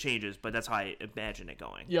it changes, but that's how I imagine it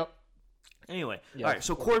going. Yep. Anyway, all right.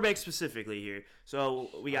 So quarterback specifically here. So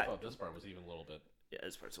we got. I thought this part was even a little bit. Yeah,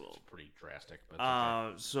 this part's a little pretty drastic. But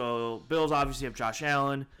okay. So Bills obviously have Josh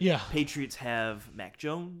Allen. Yeah. Patriots have Mac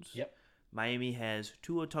Jones. Yep. Miami has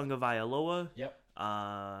Tua Tagovailoa. Yep.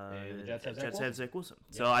 And the Jets have Zach Wilson.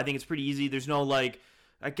 Yep. So I think it's pretty easy. There's no I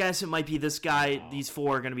guess it might be this guy. No. These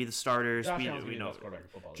 4 are going to be the starters. Josh Allen's the best quarterback in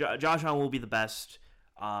football. Josh Allen will be the best.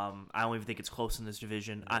 I don't even think it's close in this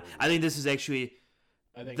division. I think this is actually.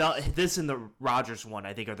 This and the Rodgers one,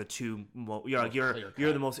 I think, are the 2. You're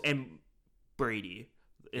the most and Brady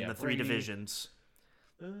in the 3 divisions.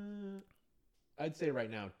 I'd say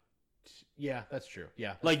right now, Yeah, that's true.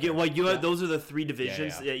 Yeah, like you have those are the three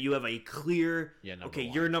divisions that you have a clear. Okay,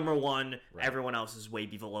 you're number one. Right. Everyone else is way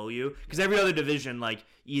below you because every other division, like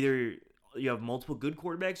either you have multiple good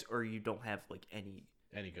quarterbacks or you don't have like any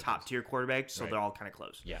good top tier quarterbacks, so they're all kind of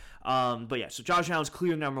close. Yeah. But yeah, so Josh Allen's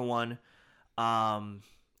clear number one. I'm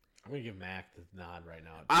gonna give Mac the nod right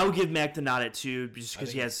now. I would give Mac the nod at 2 just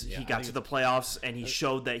because he got to the playoffs and he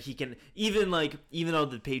showed that he can even though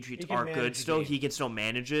the Patriots are good still, he can still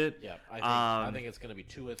manage it. Yeah, I think it's gonna be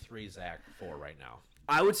 2 or 3, Zach 4 right now.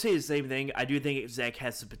 I would say the same thing. I do think Zach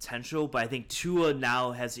has the potential, but I think Tua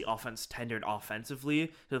now has the offense tendered offensively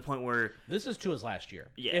to the point where this is Tua's last year.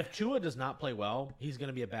 Yeah. If Tua does not play well, he's going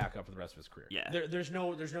to be a backup for the rest of his career. Yeah. There's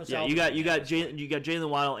no. Yeah. You got Jalen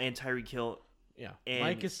Waddle and Tyreek Hill. Yeah. And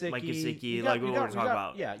Mike Gesicki, like what we're talking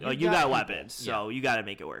about. Yeah. You got weapons, so you got to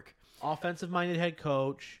make it work. Offensive-minded head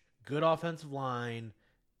coach, good offensive line.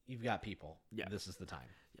 You've got people. Yeah. This is the time.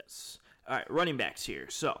 Yes. All right. Running backs here.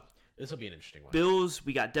 So. This will be an interesting one. Bills,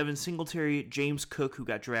 we got Devin Singletary, James Cook, who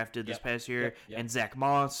got drafted this past year, and Zach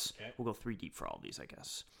Moss. Okay. We'll go 3 deep for all of these, I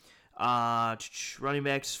guess. Running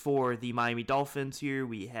backs for the Miami Dolphins here,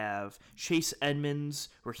 we have Chase Edmonds,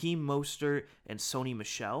 Raheem Mostert, and Sony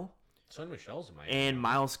Michel. Sony Michel's in Miami. And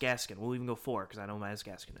Myles Gaskin. We'll even go 4 because I know Myles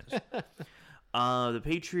Gaskin is. The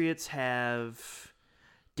Patriots have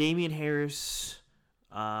Damian Harris,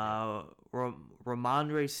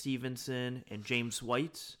 Ramondre Stevenson, and James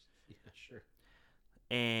White.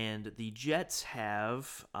 And the Jets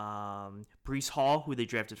have Breece Hall, who they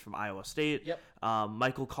drafted from Iowa State. Yep.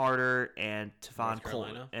 Michael Carter and Tevin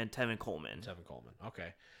Coleman. Tevin Coleman.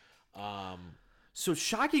 Okay. So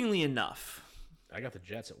shockingly enough, I got the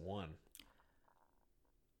Jets at 1.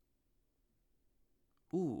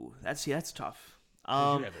 Ooh, that's tough.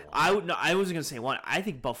 I wasn't gonna say 1. I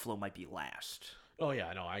think Buffalo might be last. Oh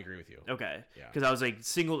yeah, no, I agree with you. Okay, yeah, because I was like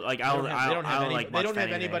they don't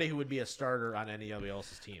have anybody who would be a starter on anybody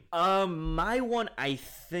else's team. My one, I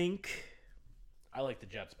think I like the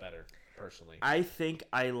Jets better personally. I think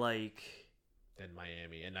I like than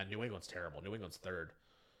Miami, and New England's terrible. New England's 3rd.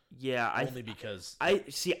 Yeah, because I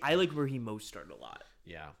like where he most started a lot.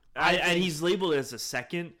 Yeah, and he's labeled as a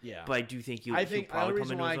 2nd. Yeah, but I do think I think the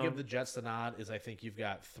reason why I give the Jets the nod is I think you've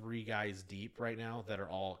got 3 guys deep right now that are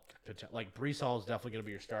all like Breece Hall is definitely going to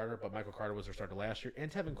be your starter, but Michael Carter was their starter last year,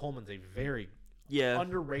 and Tevin Coleman's a very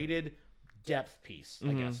underrated depth piece.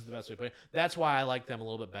 I guess is the best way to put it. That's why I like them a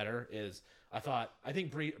little bit better. I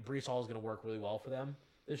think Breece Hall is going to work really well for them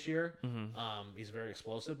this year. He's very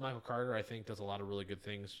explosive. Michael Carter, I think, does a lot of really good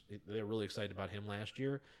things. They're really excited about him last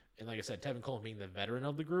year. And like I said, Tevin Coleman being the veteran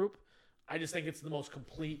of the group, I just think it's the most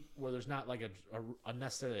complete where there's not like a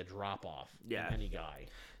necessarily a drop off in any guy.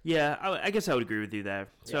 Yeah, I guess I would agree with you there.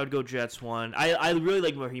 So I would go Jets 1. I really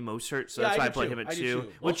like Raheem Mostert, so that's why I put him at 2.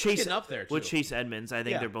 With Chase Edmonds, I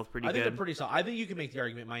think they're both pretty good. I think they're pretty solid. I think you can make the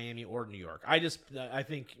argument Miami or New York. I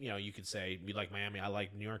think you could say you like Miami. I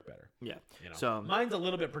like New York better. Yeah. So mine's a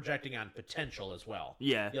little bit projecting on potential as well.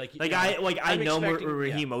 Yeah. I know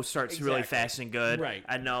Raheem Mostert's really fast and good. Right.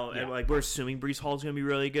 I know, and we're assuming Breece Hall's going to be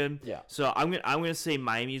really good. Yeah. So I'm gonna say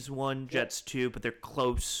Miami's 1, Jets 2, but they're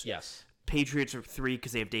close. Yes. Patriots are 3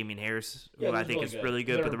 because they have Damian Harris, who I think is really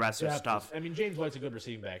good, but the rest are tough. I mean, James White's a good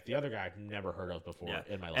receiving back. The other guy I've never heard of before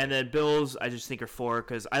in my life. And then Bills, I just think are 4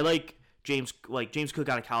 because I like James Cook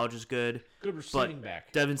out of college is good. Good receiving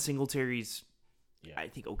back. Devin Singletary's, I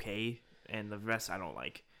think, okay, and the rest I don't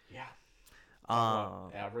like. Yeah.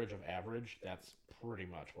 Average of average, that's pretty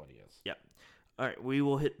much what he is. Yep. All right, we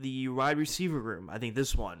will hit the wide receiver room. I think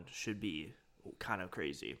this one should be kind of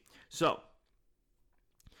crazy. So,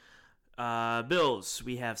 Bills,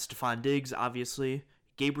 we have Stephon Diggs, obviously.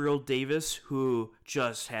 Gabriel Davis, who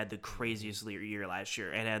just had the craziest year last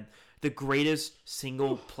year and had the greatest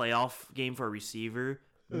single playoff game for a receiver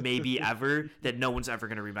maybe ever that no one's ever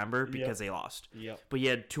going to remember because they lost. Yep. But he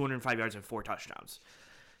had 205 yards and 4 touchdowns.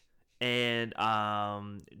 And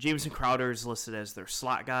Jamison Crowder is listed as their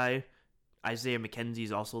slot guy. Isaiah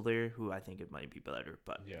McKenzie's also there, who I think it might be better,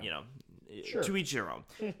 but to each their own.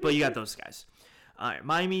 But you got those guys. All right,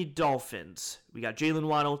 Miami Dolphins. We got Jalen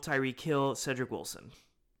Waddle, Tyreek Hill, Cedric Wilson.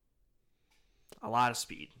 A lot of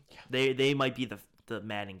speed. They might be the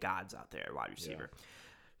Madden gods out there, wide receiver. Yeah.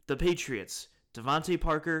 The Patriots. Devontae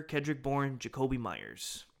Parker, Kendrick Bourne, Jacoby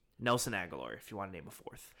Myers, Nelson Aguilar, if you want to name a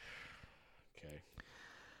 4th. Okay.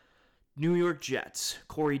 New York Jets,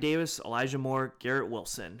 Corey Davis, Elijah Moore, Garrett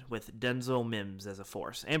Wilson, with Denzel Mims as a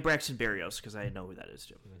 4th, and Braxton Berrios, because I know who that is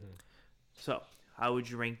too. Mm-hmm. So, how would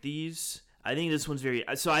you rank these? I think this one's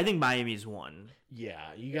I think Miami's 1. Yeah,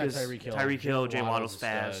 you got Tyreek Hill. Tyreek Hill, Jay Waddle's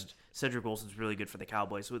fast. Cedric Wilson's really good for the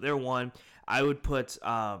Cowboys, so they're 1. I would put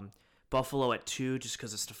Buffalo at 2, just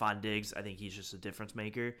because of Stephon Diggs. I think he's just a difference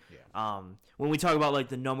maker. Yeah. When we talk about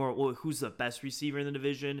like who's the best receiver in the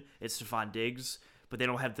division, it's Stephon Diggs, but they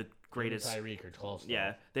don't have the greatest. Tyreek or 12.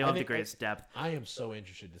 Yeah, they don't have the greatest depth. I am so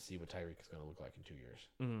interested to see what Tyreek is going to look like in 2 years.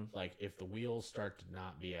 Mm-hmm. Like, if the wheels start to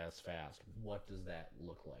not be as fast, what does that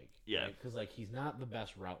look like? Yeah, because like he's not the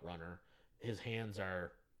best route runner. His hands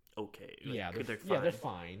are okay. They're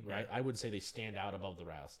fine, right? I would say they stand out above the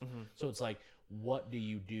rest. Mm-hmm. So it's like, what do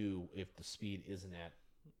you do if the speed isn't at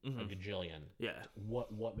a gajillion? Yeah.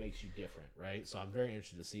 What makes you different, right? So I'm very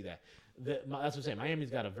interested to see that. That's what I'm saying.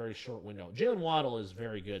 Miami's got a very short window. Jalen Waddle is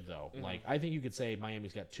very good, though. Mm-hmm. Like, I think you could say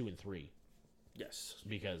Miami's got 2 and 3. Yes.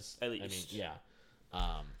 Because, at least.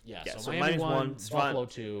 So Miami's 1, Buffalo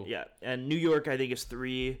 2. Yeah, and New York, I think, is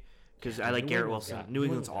 3. Because I like Garrett Wilson. New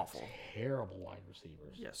England's awful. Terrible wide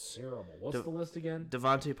receivers. Yes. Terrible. What's the list again?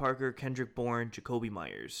 Devontae Parker, Kendrick Bourne, Jacoby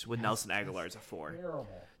Myers, with Nelson Aguilar as a 4. Terrible.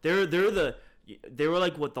 They were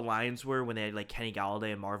like what the Lions were when they had like Kenny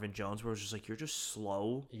Galladay and Marvin Jones, where it was just like, you're just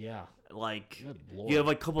slow. Yeah. Like, you have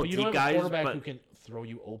like a couple of deep guys, quarterback who can throw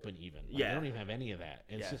you open even. Like, you don't even have any of that.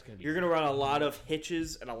 And it's just gonna be. You're gonna run a lot of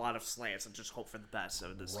hitches and a lot of slants and just hope for the best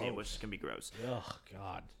of this team, which is gonna be gross. Oh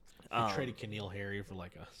God. They traded Keneal Harry for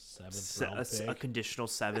like a 7th round pick. A conditional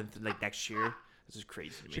 7th like next year. This is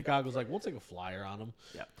crazy to me. Chicago's like, we'll take a flyer on him.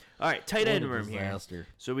 Yeah. All right, tight end room here.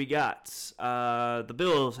 So we got the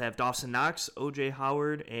Bills have Dawson Knox, O.J.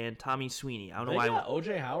 Howard, and Tommy Sweeney. I don't know why. Got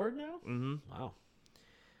O.J. Howard now? Mm-hmm. Wow.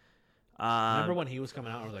 Remember when he was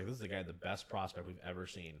coming out? I was like, this is the guy, the best prospect we've ever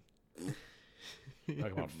seen.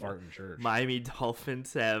 Talk about farting church. Miami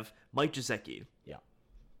Dolphins have Mike Gesicki. Yeah.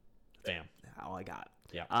 Bam. All I got.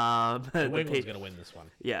 Yeah. New England's going to win this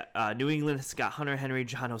one. Yeah. New England has got Hunter Henry,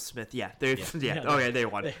 Jonnu Smith. Yeah. They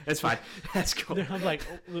won. That's fine. That's cool. I'm like,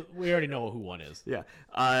 we already know who one is. Yeah.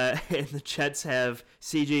 And the Jets have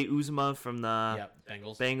C.J. Uzomah from the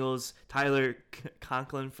Bengals, Tyler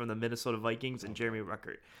Conklin from the Minnesota Vikings, and Jeremy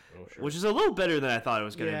Ruckert, which is a little better than I thought it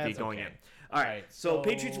was going to be going in. All right, so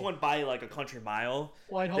Patriots won by like a country mile.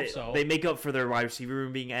 Well, I'd hope so. They make up for their wide receiver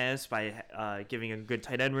room being ass by giving a good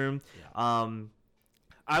tight end room. Yeah.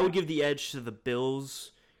 I would give the edge to the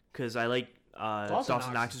Bills because I like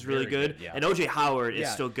Dawson Knox is really good, and O.J. Howard is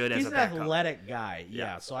still good as a backup. He's an athletic guy,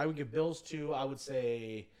 so I would give Bills 2. I would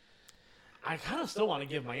say I kind of still want to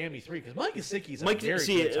give Miami 3 because Mike Gesicki's very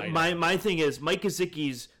good tight end. My thing is Mike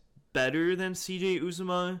Gesicki's better than C.J.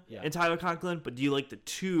 Uzomah and Tyler Conklin, but do you like the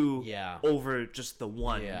 2 over just the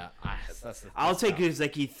 1? Yeah, I'll take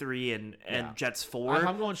Gesicki 3 and Jets 4. If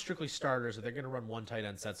I'm going strictly starters, if they're going to run one tight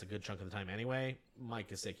end sets a good chunk of the time anyway, Mike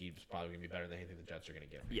Gesicki is probably going to be better than anything the Jets are going to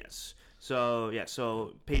give. Yes.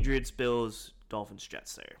 So Patriots, Bills, Dolphins,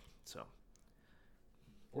 Jets there. So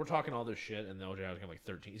we're talking all this shit, and OJ was going to like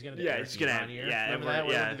 13. He's going to he's going to have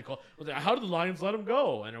how did the Lions let him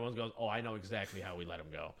go? And everyone goes, oh, I know exactly how we let him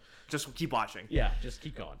go. Just keep watching. Yeah, just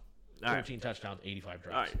keep going. 13 touchdowns, 85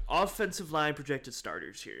 drives. All right, offensive line projected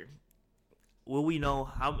starters here. Will we know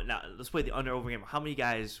how? Now let's play the under over game. How many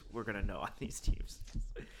guys we're gonna know on these teams?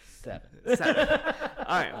 7. All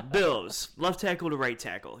right, Bills left tackle to right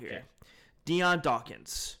tackle here. Okay. Deion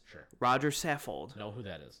Dawkins. Sure. Roger Saffold. Know who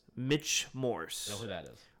that is. Mitch Morse. Know who that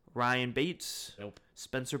is. Ryan Bates. Nope.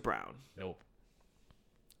 Spencer Brown. Nope.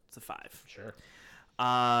 It's a 5. Sure.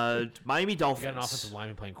 Miami Dolphins. You got an offensive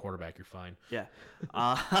lineman playing quarterback. You're fine. Yeah.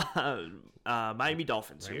 Miami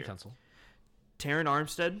Dolphins here. Pencil. Taron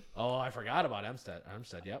Armstead. Oh, I forgot about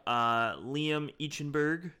Armstead. Yep. Liam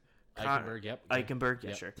Eichenberg. Eichenberg. Yep. Eichenberg.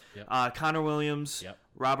 Yeah, sure. Yep. Connor Williams. Yep.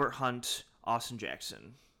 Robert Hunt. Austin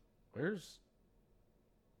Jackson. Where's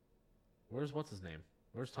what's his name?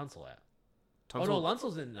 Where's Tunsil at? Tunsil? Oh no,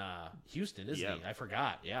 Lunsel's in Houston, isn't he? I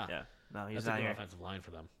forgot. Yeah. Yeah. No, he's That's not a good here. offensive line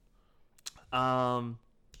for them.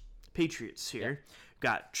 Patriots here.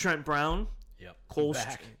 Got Trent Brown. Yep.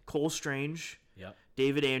 Cole Strange. Yep.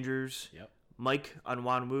 David Andrews. Yep. Mike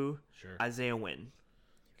Onwenu. Sure. Isaiah Wynn.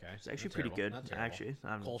 Okay. It's actually pretty good. Actually.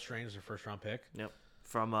 Cole Strange is their first round pick. Yep.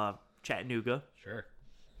 From Chattanooga. Sure.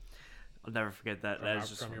 I'll never forget that. That is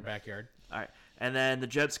just from your backyard. All right. And then the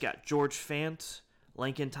Jets got George Fant,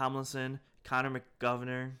 Lincoln Tomlinson, Connor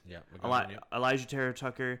McGovern, Elijah Terry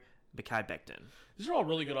Tucker, Mekhi Becton. These are all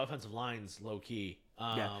really good offensive lines, low key.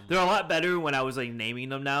 They're a lot better when I was like naming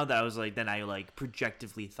them now. That I was like, then I like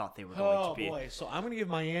projectively thought they were going to be. Oh boy! So I'm going to give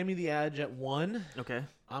Miami the edge at 1. Okay.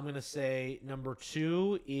 I'm going to say number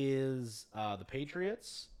 2 is the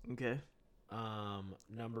Patriots. Okay.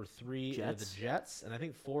 Number 3 is the Jets, and I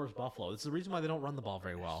think 4 is Buffalo. This is the reason why they don't run the ball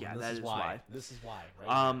very well. Yeah, this is why. This is why.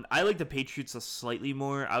 Right I like the Patriots slightly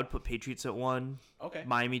more. I would put Patriots at 1. Okay.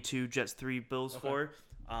 Miami 2, Jets 3, Bills 4.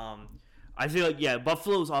 I feel like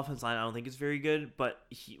Buffalo's offense line I don't think is very good, but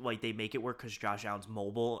they make it work because Josh Allen's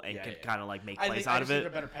mobile and can kind of like make plays out of it. They're a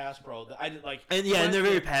better pass pro. And they're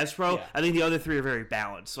very pass pro. Yeah. I think the other three are very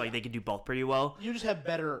balanced, so they can do both pretty well. You just have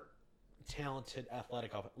better, talented,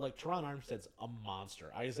 athletic offense. Like Teron Armstead's a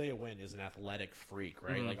monster. Isaiah Wynn is an athletic freak,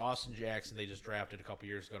 right? Mm-hmm. Like Austin Jackson, they just drafted a couple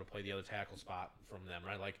years ago to play the other tackle spot from them,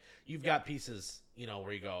 right? Like you've got pieces,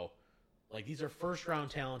 where you go. Like, these are first-round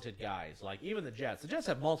talented guys. Like, even the Jets. The Jets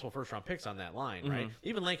have multiple first-round picks on that line, right? Mm-hmm.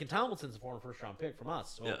 Even Laken Tomlinson's a former first-round pick from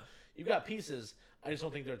us. So, you've got pieces. I just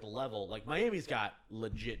don't think they're at the level. Like, Miami's got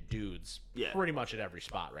legit dudes pretty much at every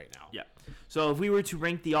spot right now. Yeah. So, if we were to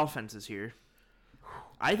rank the offenses here,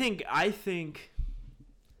 I think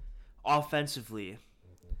offensively,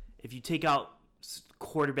 if you take out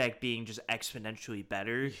quarterback being just exponentially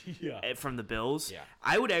better from the Bills,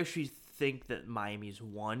 I would actually think that Miami's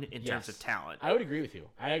won in terms of talent. I would agree with you.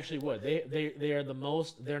 I actually would. They are the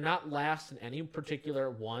most. They're not last in any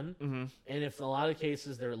particular one, and if in a lot of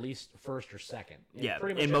cases they're at least first or second.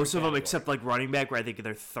 In most of them except like running back, where I think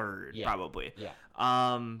they're third probably.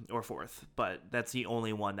 Or fourth, but that's the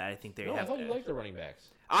only one that I think they have. I thought you liked the running backs.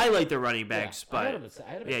 I like the running backs, but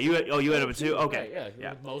you had them too. Okay,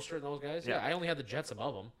 Mostert and those guys. Yeah, I only had the Jets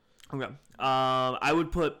above them. Okay, I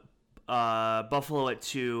would put Buffalo at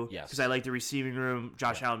 2 because I like the receiving room.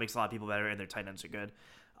 Josh Allen makes a lot of people better, and their tight ends are good.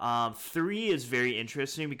 3 is very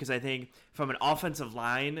interesting because I think from an offensive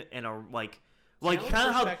line and a kind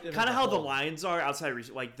of how the lines are outside,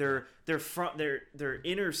 like their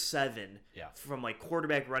inner 7 from like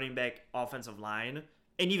quarterback, running back, offensive line,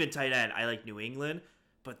 and even tight end. I like New England,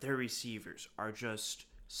 but their receivers are just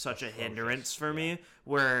such a hindrance for me.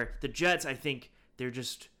 Where the Jets, I think they're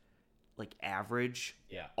just like average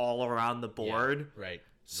all around the board. Right.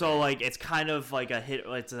 So like it's kind of like a hit.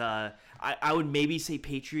 It's I would maybe say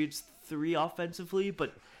Patriots 3 offensively,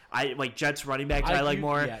 but I like Jets running backs. I like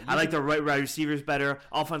more. I like the right receivers better.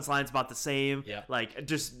 Offense line's about the same. Yeah. Like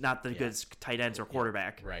just not the good tight ends or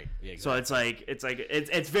quarterback. Right. Yeah, exactly. So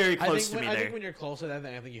it's very close to me there. I think when you're close to that,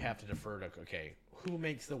 I think you have to defer to who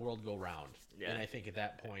makes the world go round. Yeah. And I think at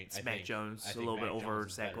that point, it's Mac Jones a little bit over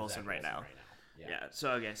Zach Wilson right now. Yeah.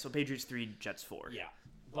 So Patriots 3, Jets 4. Yeah.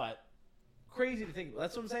 But crazy to think.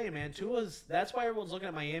 That's what I'm saying, man. That's why everyone's looking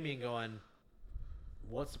at Miami and going,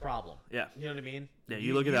 what's the problem? Yeah. You know what I mean? Yeah,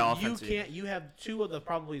 you look at that offense. You have 2 of the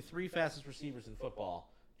probably 3 fastest receivers in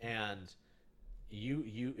football, and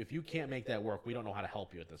if you can't make that work, we don't know how to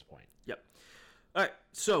help you at this point. Yep. All right,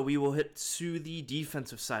 so we will hit to the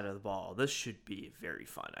defensive side of the ball. This should be very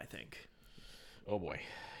fun, I think. Oh boy.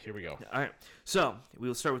 Here we go. All right. So we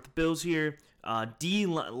will start with the Bills here.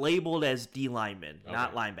 Labeled as D linemen,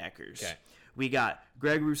 not linebackers. Okay. We got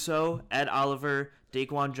Greg Rousseau, Ed Oliver,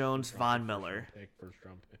 Daquan Jones, Von Miller. First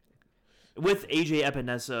round pick. With AJ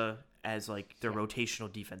Epinesa as like their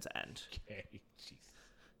rotational defense end. Okay. Jeez.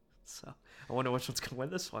 So I wonder which one's gonna win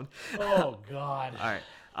this one. Oh God. All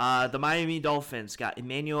right. The Miami Dolphins got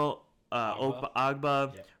Emmanuel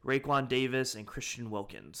Ogbah, Raekwon Davis, and Christian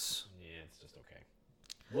Wilkins.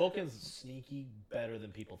 Wilkins is sneaky better than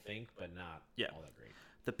people think, but not all that great.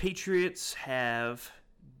 The Patriots have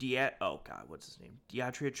what's his name?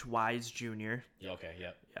 Dietrich Wise Jr. Yeah, okay,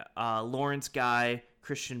 yep. Yeah. Lawrence Guy,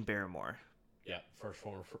 Christian Barmore. Yeah,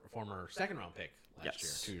 former second-round pick last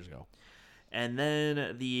year, 2 years ago. And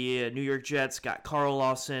then the New York Jets got Carl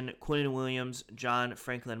Lawson, Quinton Williams, John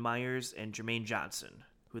Franklin Myers, and Jermaine Johnson,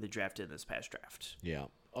 who they drafted in this past draft. Yeah.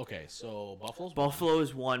 Okay, so Buffalo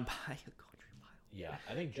is won by a country mile. Yeah,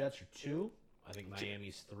 I think Jets are 2. I think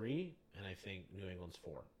Miami's 3, and I think New England's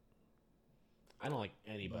 4. I don't like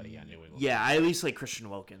anybody on New England. Yeah, I at least like Christian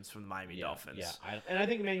Wilkins from the Miami Dolphins. Yeah, and I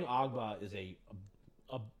think Emmanuel Ogbah is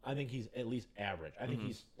I think he's at least average. I think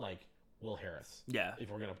he's like Will Harris. Yeah. If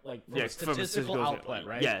we're gonna from statistical output,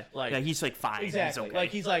 right? Yeah, he's like fine. Exactly. He's okay.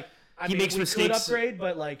 He's like he makes mistakes. Could upgrade,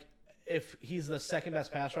 but like if he's the second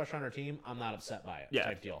best pass rusher on our team, I'm not upset by it. Yeah.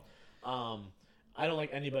 Type deal. I don't like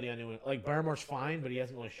anybody on New England. Like Barmore's fine, but he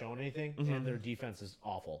hasn't really shown anything, and their defense is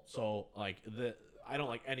awful. So I don't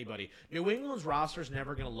like anybody. New England's roster is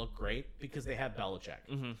never going to look great because they have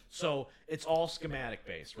Belichick. So it's all schematic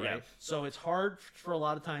based, right? Yeah. So it's hard for a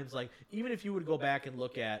lot of times, like, even if you would go back and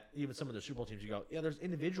look at even some of the Super Bowl teams, you go, yeah, there's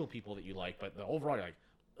individual people that you like, but the overall, you're like,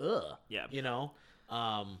 ugh. Yeah. You know?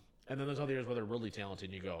 And then there's other years where they're really talented,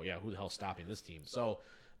 and you go, yeah, who the hell's stopping this team? So,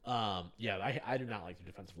 I do not like the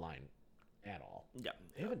defensive line at all. Yeah.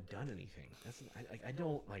 They haven't done anything. I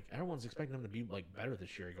don't like. Everyone's expecting them to be like better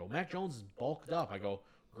this year. You go, Mac Jones is bulked up. I go,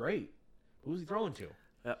 great. Who's he throwing to?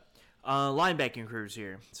 Yep. Linebacking crews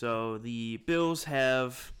here. So the Bills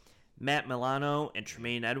have Matt Milano and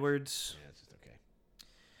Tremaine Edwards. Yeah, it's just okay.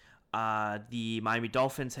 The Miami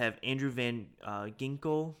Dolphins have Andrew Van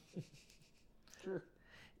Ginkel, Sure.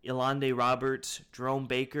 Elande Roberts, Jerome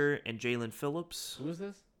Baker, and Jalen Phillips. Who is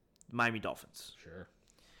this? Miami Dolphins. Sure.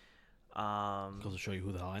 Goes to show you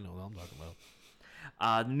who the hell I know that I'm talking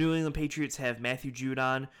about. The New England Patriots have Matthew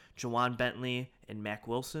Judon, Jawan Bentley, and Mac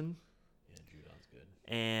Wilson. Yeah, Judon's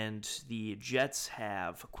good. And the Jets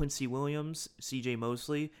have Quincy Williams, C.J.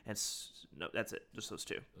 Mosley, and no, that's it. Just those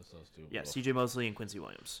two. Just those two. Yeah, C.J. Mosley and Quincy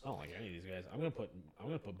Williams. I don't like any of these guys. I'm gonna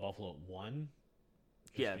put Buffalo at 1.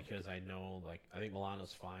 Because I know, I think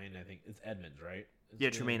Milano's fine. I think it's Edmonds, right?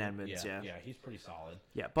 Tremaine Edmonds, yeah. Yeah, he's pretty solid.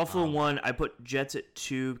 Yeah, Buffalo 1. I put Jets at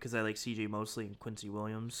 2 because I like C.J. Mosley and Quincy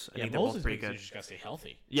Williams. I think they're both pretty good. You just got to stay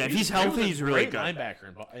healthy. Yeah, if he's healthy, he's really good.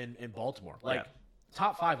 Linebacker in Baltimore.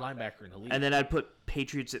 Top 5 linebacker in the league. And then I'd put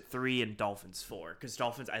Patriots at 3 and Dolphins 4. Because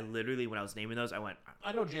Dolphins, I literally, when I was naming those, I went...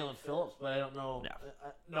 I know Jalen Phillips, but I don't know...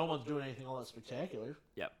 No one's doing anything all that spectacular.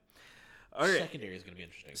 Yep. All right. Secondary is going to be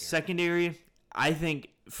interesting. Secondary... I think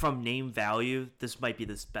from name value, this might be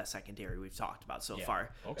the best secondary we've talked about so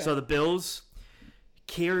far. Okay. So the Bills,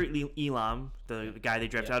 Kari Elam, the guy they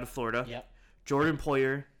drafted out of Florida, Jordan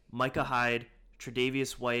Poyer, Micah Hyde,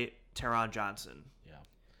 Tre'Davious White, Teron Johnson. Yeah.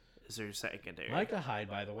 Is their secondary. Micah Hyde,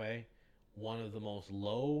 by the way, one of the most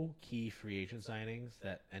low-key free agent signings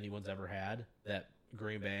that anyone's ever had that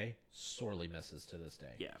Green Bay sorely misses to this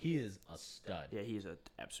day. Yeah. He is a stud. Yeah, he's an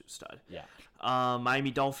absolute stud. Yeah.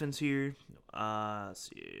 Miami Dolphins here. Let's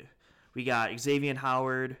see. We got Xavier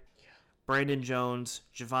Howard, Brandon Jones,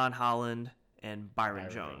 Javon Holland, and Byron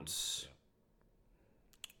Jones.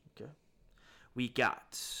 Yeah. Okay. We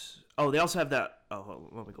got... Oh, they also have that... Oh,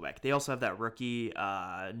 let me go back. They also have that rookie,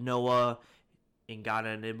 Noah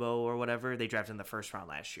Ngata or whatever. They drafted in the first round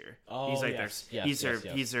last year. Oh,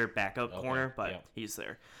 he's their backup corner, but he's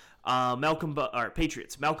there.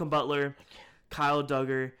 Patriots. Malcolm Butler, Kyle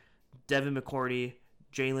Duggar, Devin McCourty,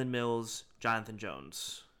 Jalen Mills, Jonathan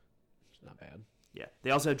Jones. Not bad. Yeah.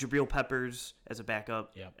 They also have Jabril Peppers as a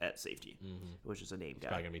backup at safety, which is a name guy.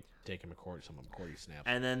 Probably going to be taking some of McCourty snaps.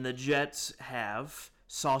 And then the Jets have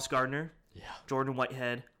Sauce Gardner, Jordan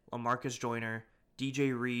Whitehead, LaMarcus Joyner,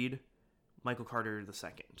 DJ Reed, Michael Carter II,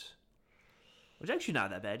 which is actually not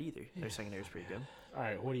that bad either. Their secondary is pretty good. All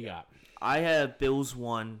right, what do you got? I have Bills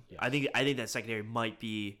 1. Yes. I think that secondary might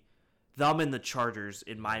be them and the Chargers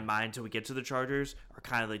in my mind until we get to the Chargers are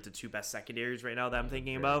kind of like the two best secondaries right now that I'm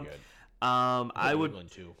thinking about. Good. I would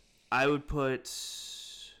put.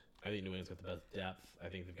 I think New England's got the best depth. I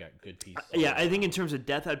think they've got good pieces. I think in terms of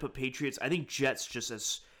depth, I'd put Patriots. I think Jets just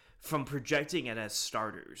as from projecting it as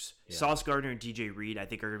starters. Sauce Gardner and DJ Reed, I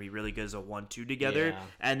think, are going to be really good as a 1-2 together. Yeah.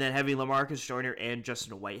 And then having LaMarcus Joyner and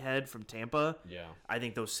Justin Whitehead from Tampa, I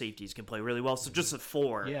think those safeties can play really well. So just a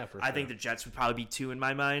 4. Yeah, for sure. I think the Jets would probably be 2 in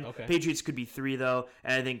my mind. Okay. Patriots could be 3, though.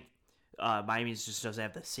 And I think Miami just doesn't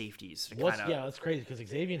have the safeties. That's crazy because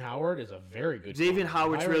Xavier Howard is a very good Xavier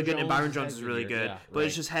Howard's really good, and Byron Jones is really good. But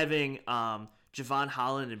it's just having Javon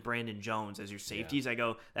Holland and Brandon Jones as your safeties. I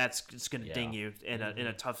go, it's going to ding you in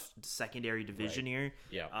a tough secondary division here.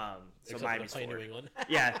 Yeah. So Miami's New England.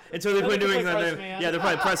 Until they play New England, they're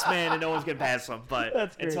probably press man and no one's going to pass them.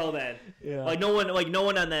 But until then, no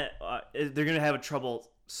one on that, they're going to have trouble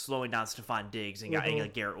slowing down Stephon Diggs and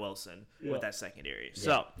like Garrett Wilson with that secondary.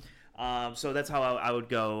 So that's how I would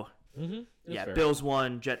go. Fair. Bills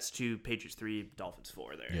 1, Jets 2, Patriots 3, Dolphins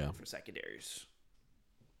 4 there for secondaries.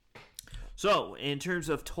 So, in terms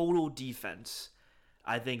of total defense,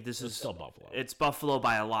 I think this is still Buffalo. It's Buffalo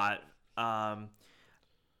by a lot.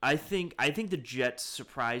 I think the Jets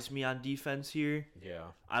surprised me on defense here. Yeah.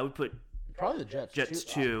 I would put probably the Jets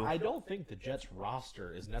too. I don't think the Jets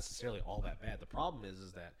roster is necessarily all that bad. The problem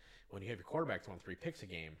is that when you have your quarterback throwing 3 picks a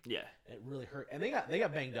game, it really hurt. And they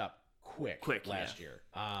got banged up quick last year.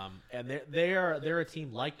 And they're a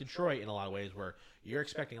team like Detroit in a lot of ways where you're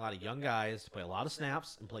expecting a lot of young guys to play a lot of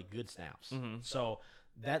snaps and play good snaps. So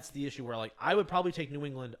that's the issue where I would probably take New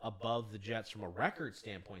England above the Jets from a record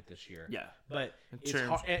standpoint this year. Yeah. But it's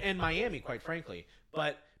hard, and Miami, quite frankly.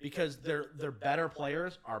 But because their better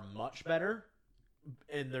players are much better,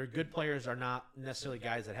 and their good players are not necessarily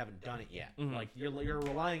guys that haven't done it yet. Like you're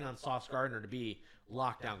relying on Sauce Gardner to be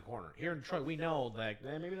lockdown corner. Here in Detroit, we know that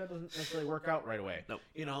maybe that doesn't necessarily work out right away. Nope.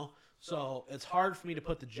 So it's hard for me to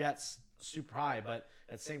put the Jets super high, but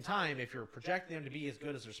at the same time, if you're projecting them to be as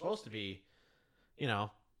good as they're supposed to be, it's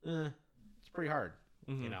pretty hard.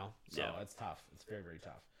 So it's tough. It's very, very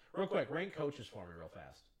tough. Real quick, rank coaches for me real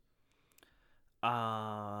fast.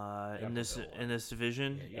 In this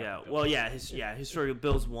division, historical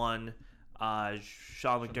Bills 1,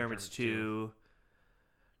 Sean McDermott's 2.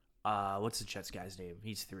 What's the Jets guy's name?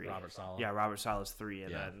 He's 3. Robert Saleh. Yeah, Robert Saleh's 3,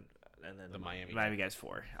 and then and then the Miami guy's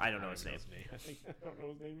 4. I don't know his name. I don't know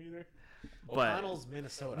his name either. But O'Connell's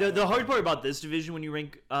Minnesota. The hard part about this division when you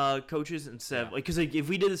rank coaches instead of because if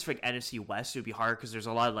we did this for NFC West, it would be hard because there's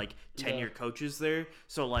a lot of 10-year coaches there.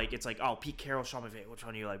 So it's Pete Carroll, Sean McVay, which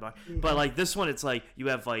one do you like? But this one, it's you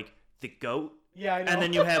have the GOAT. Yeah, I know. And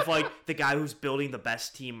then you have the guy who's building the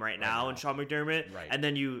best team right now, and Sean McDermott. Right. And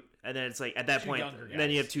then it's at that point,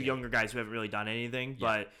 then you have 2 younger guys who haven't really done anything. Yeah.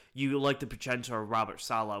 But you like the potential of Robert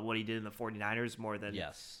Saleh, what he did in the 49ers, more than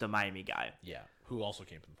the Miami guy. Yeah, who also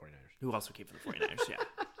came from the 49ers. Yeah.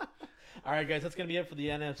 All right, guys, that's going to be it for the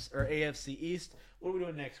AFC East. What are we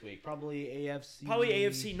doing next week? Probably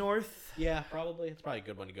AFC North. Yeah, probably. It's probably a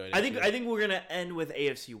good one to go to. I think we're going to end with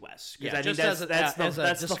AFC West because I think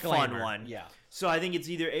that's the fun one. Yeah. So I think it's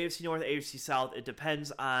either AFC North or AFC South. It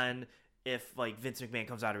depends on if Vince McMahon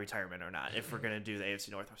comes out of retirement or not. If we're going to do the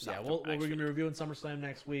AFC North or South. Yeah, we're going to be reviewing SummerSlam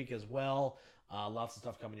next week as well. Lots of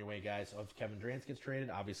stuff coming your way, guys. So if Kevin Durant gets traded,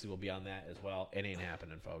 obviously we'll be on that as well. It ain't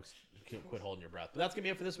happening, folks. Quit holding your breath. But that's going to be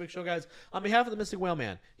it for this week's show, guys. On behalf of the Mystic Whale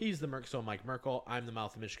Man, he's the Merc, so Mike Merkel. I'm the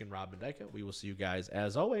Mouth of Michigan, Rob Mendyka. We will see you guys,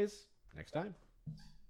 as always, next time.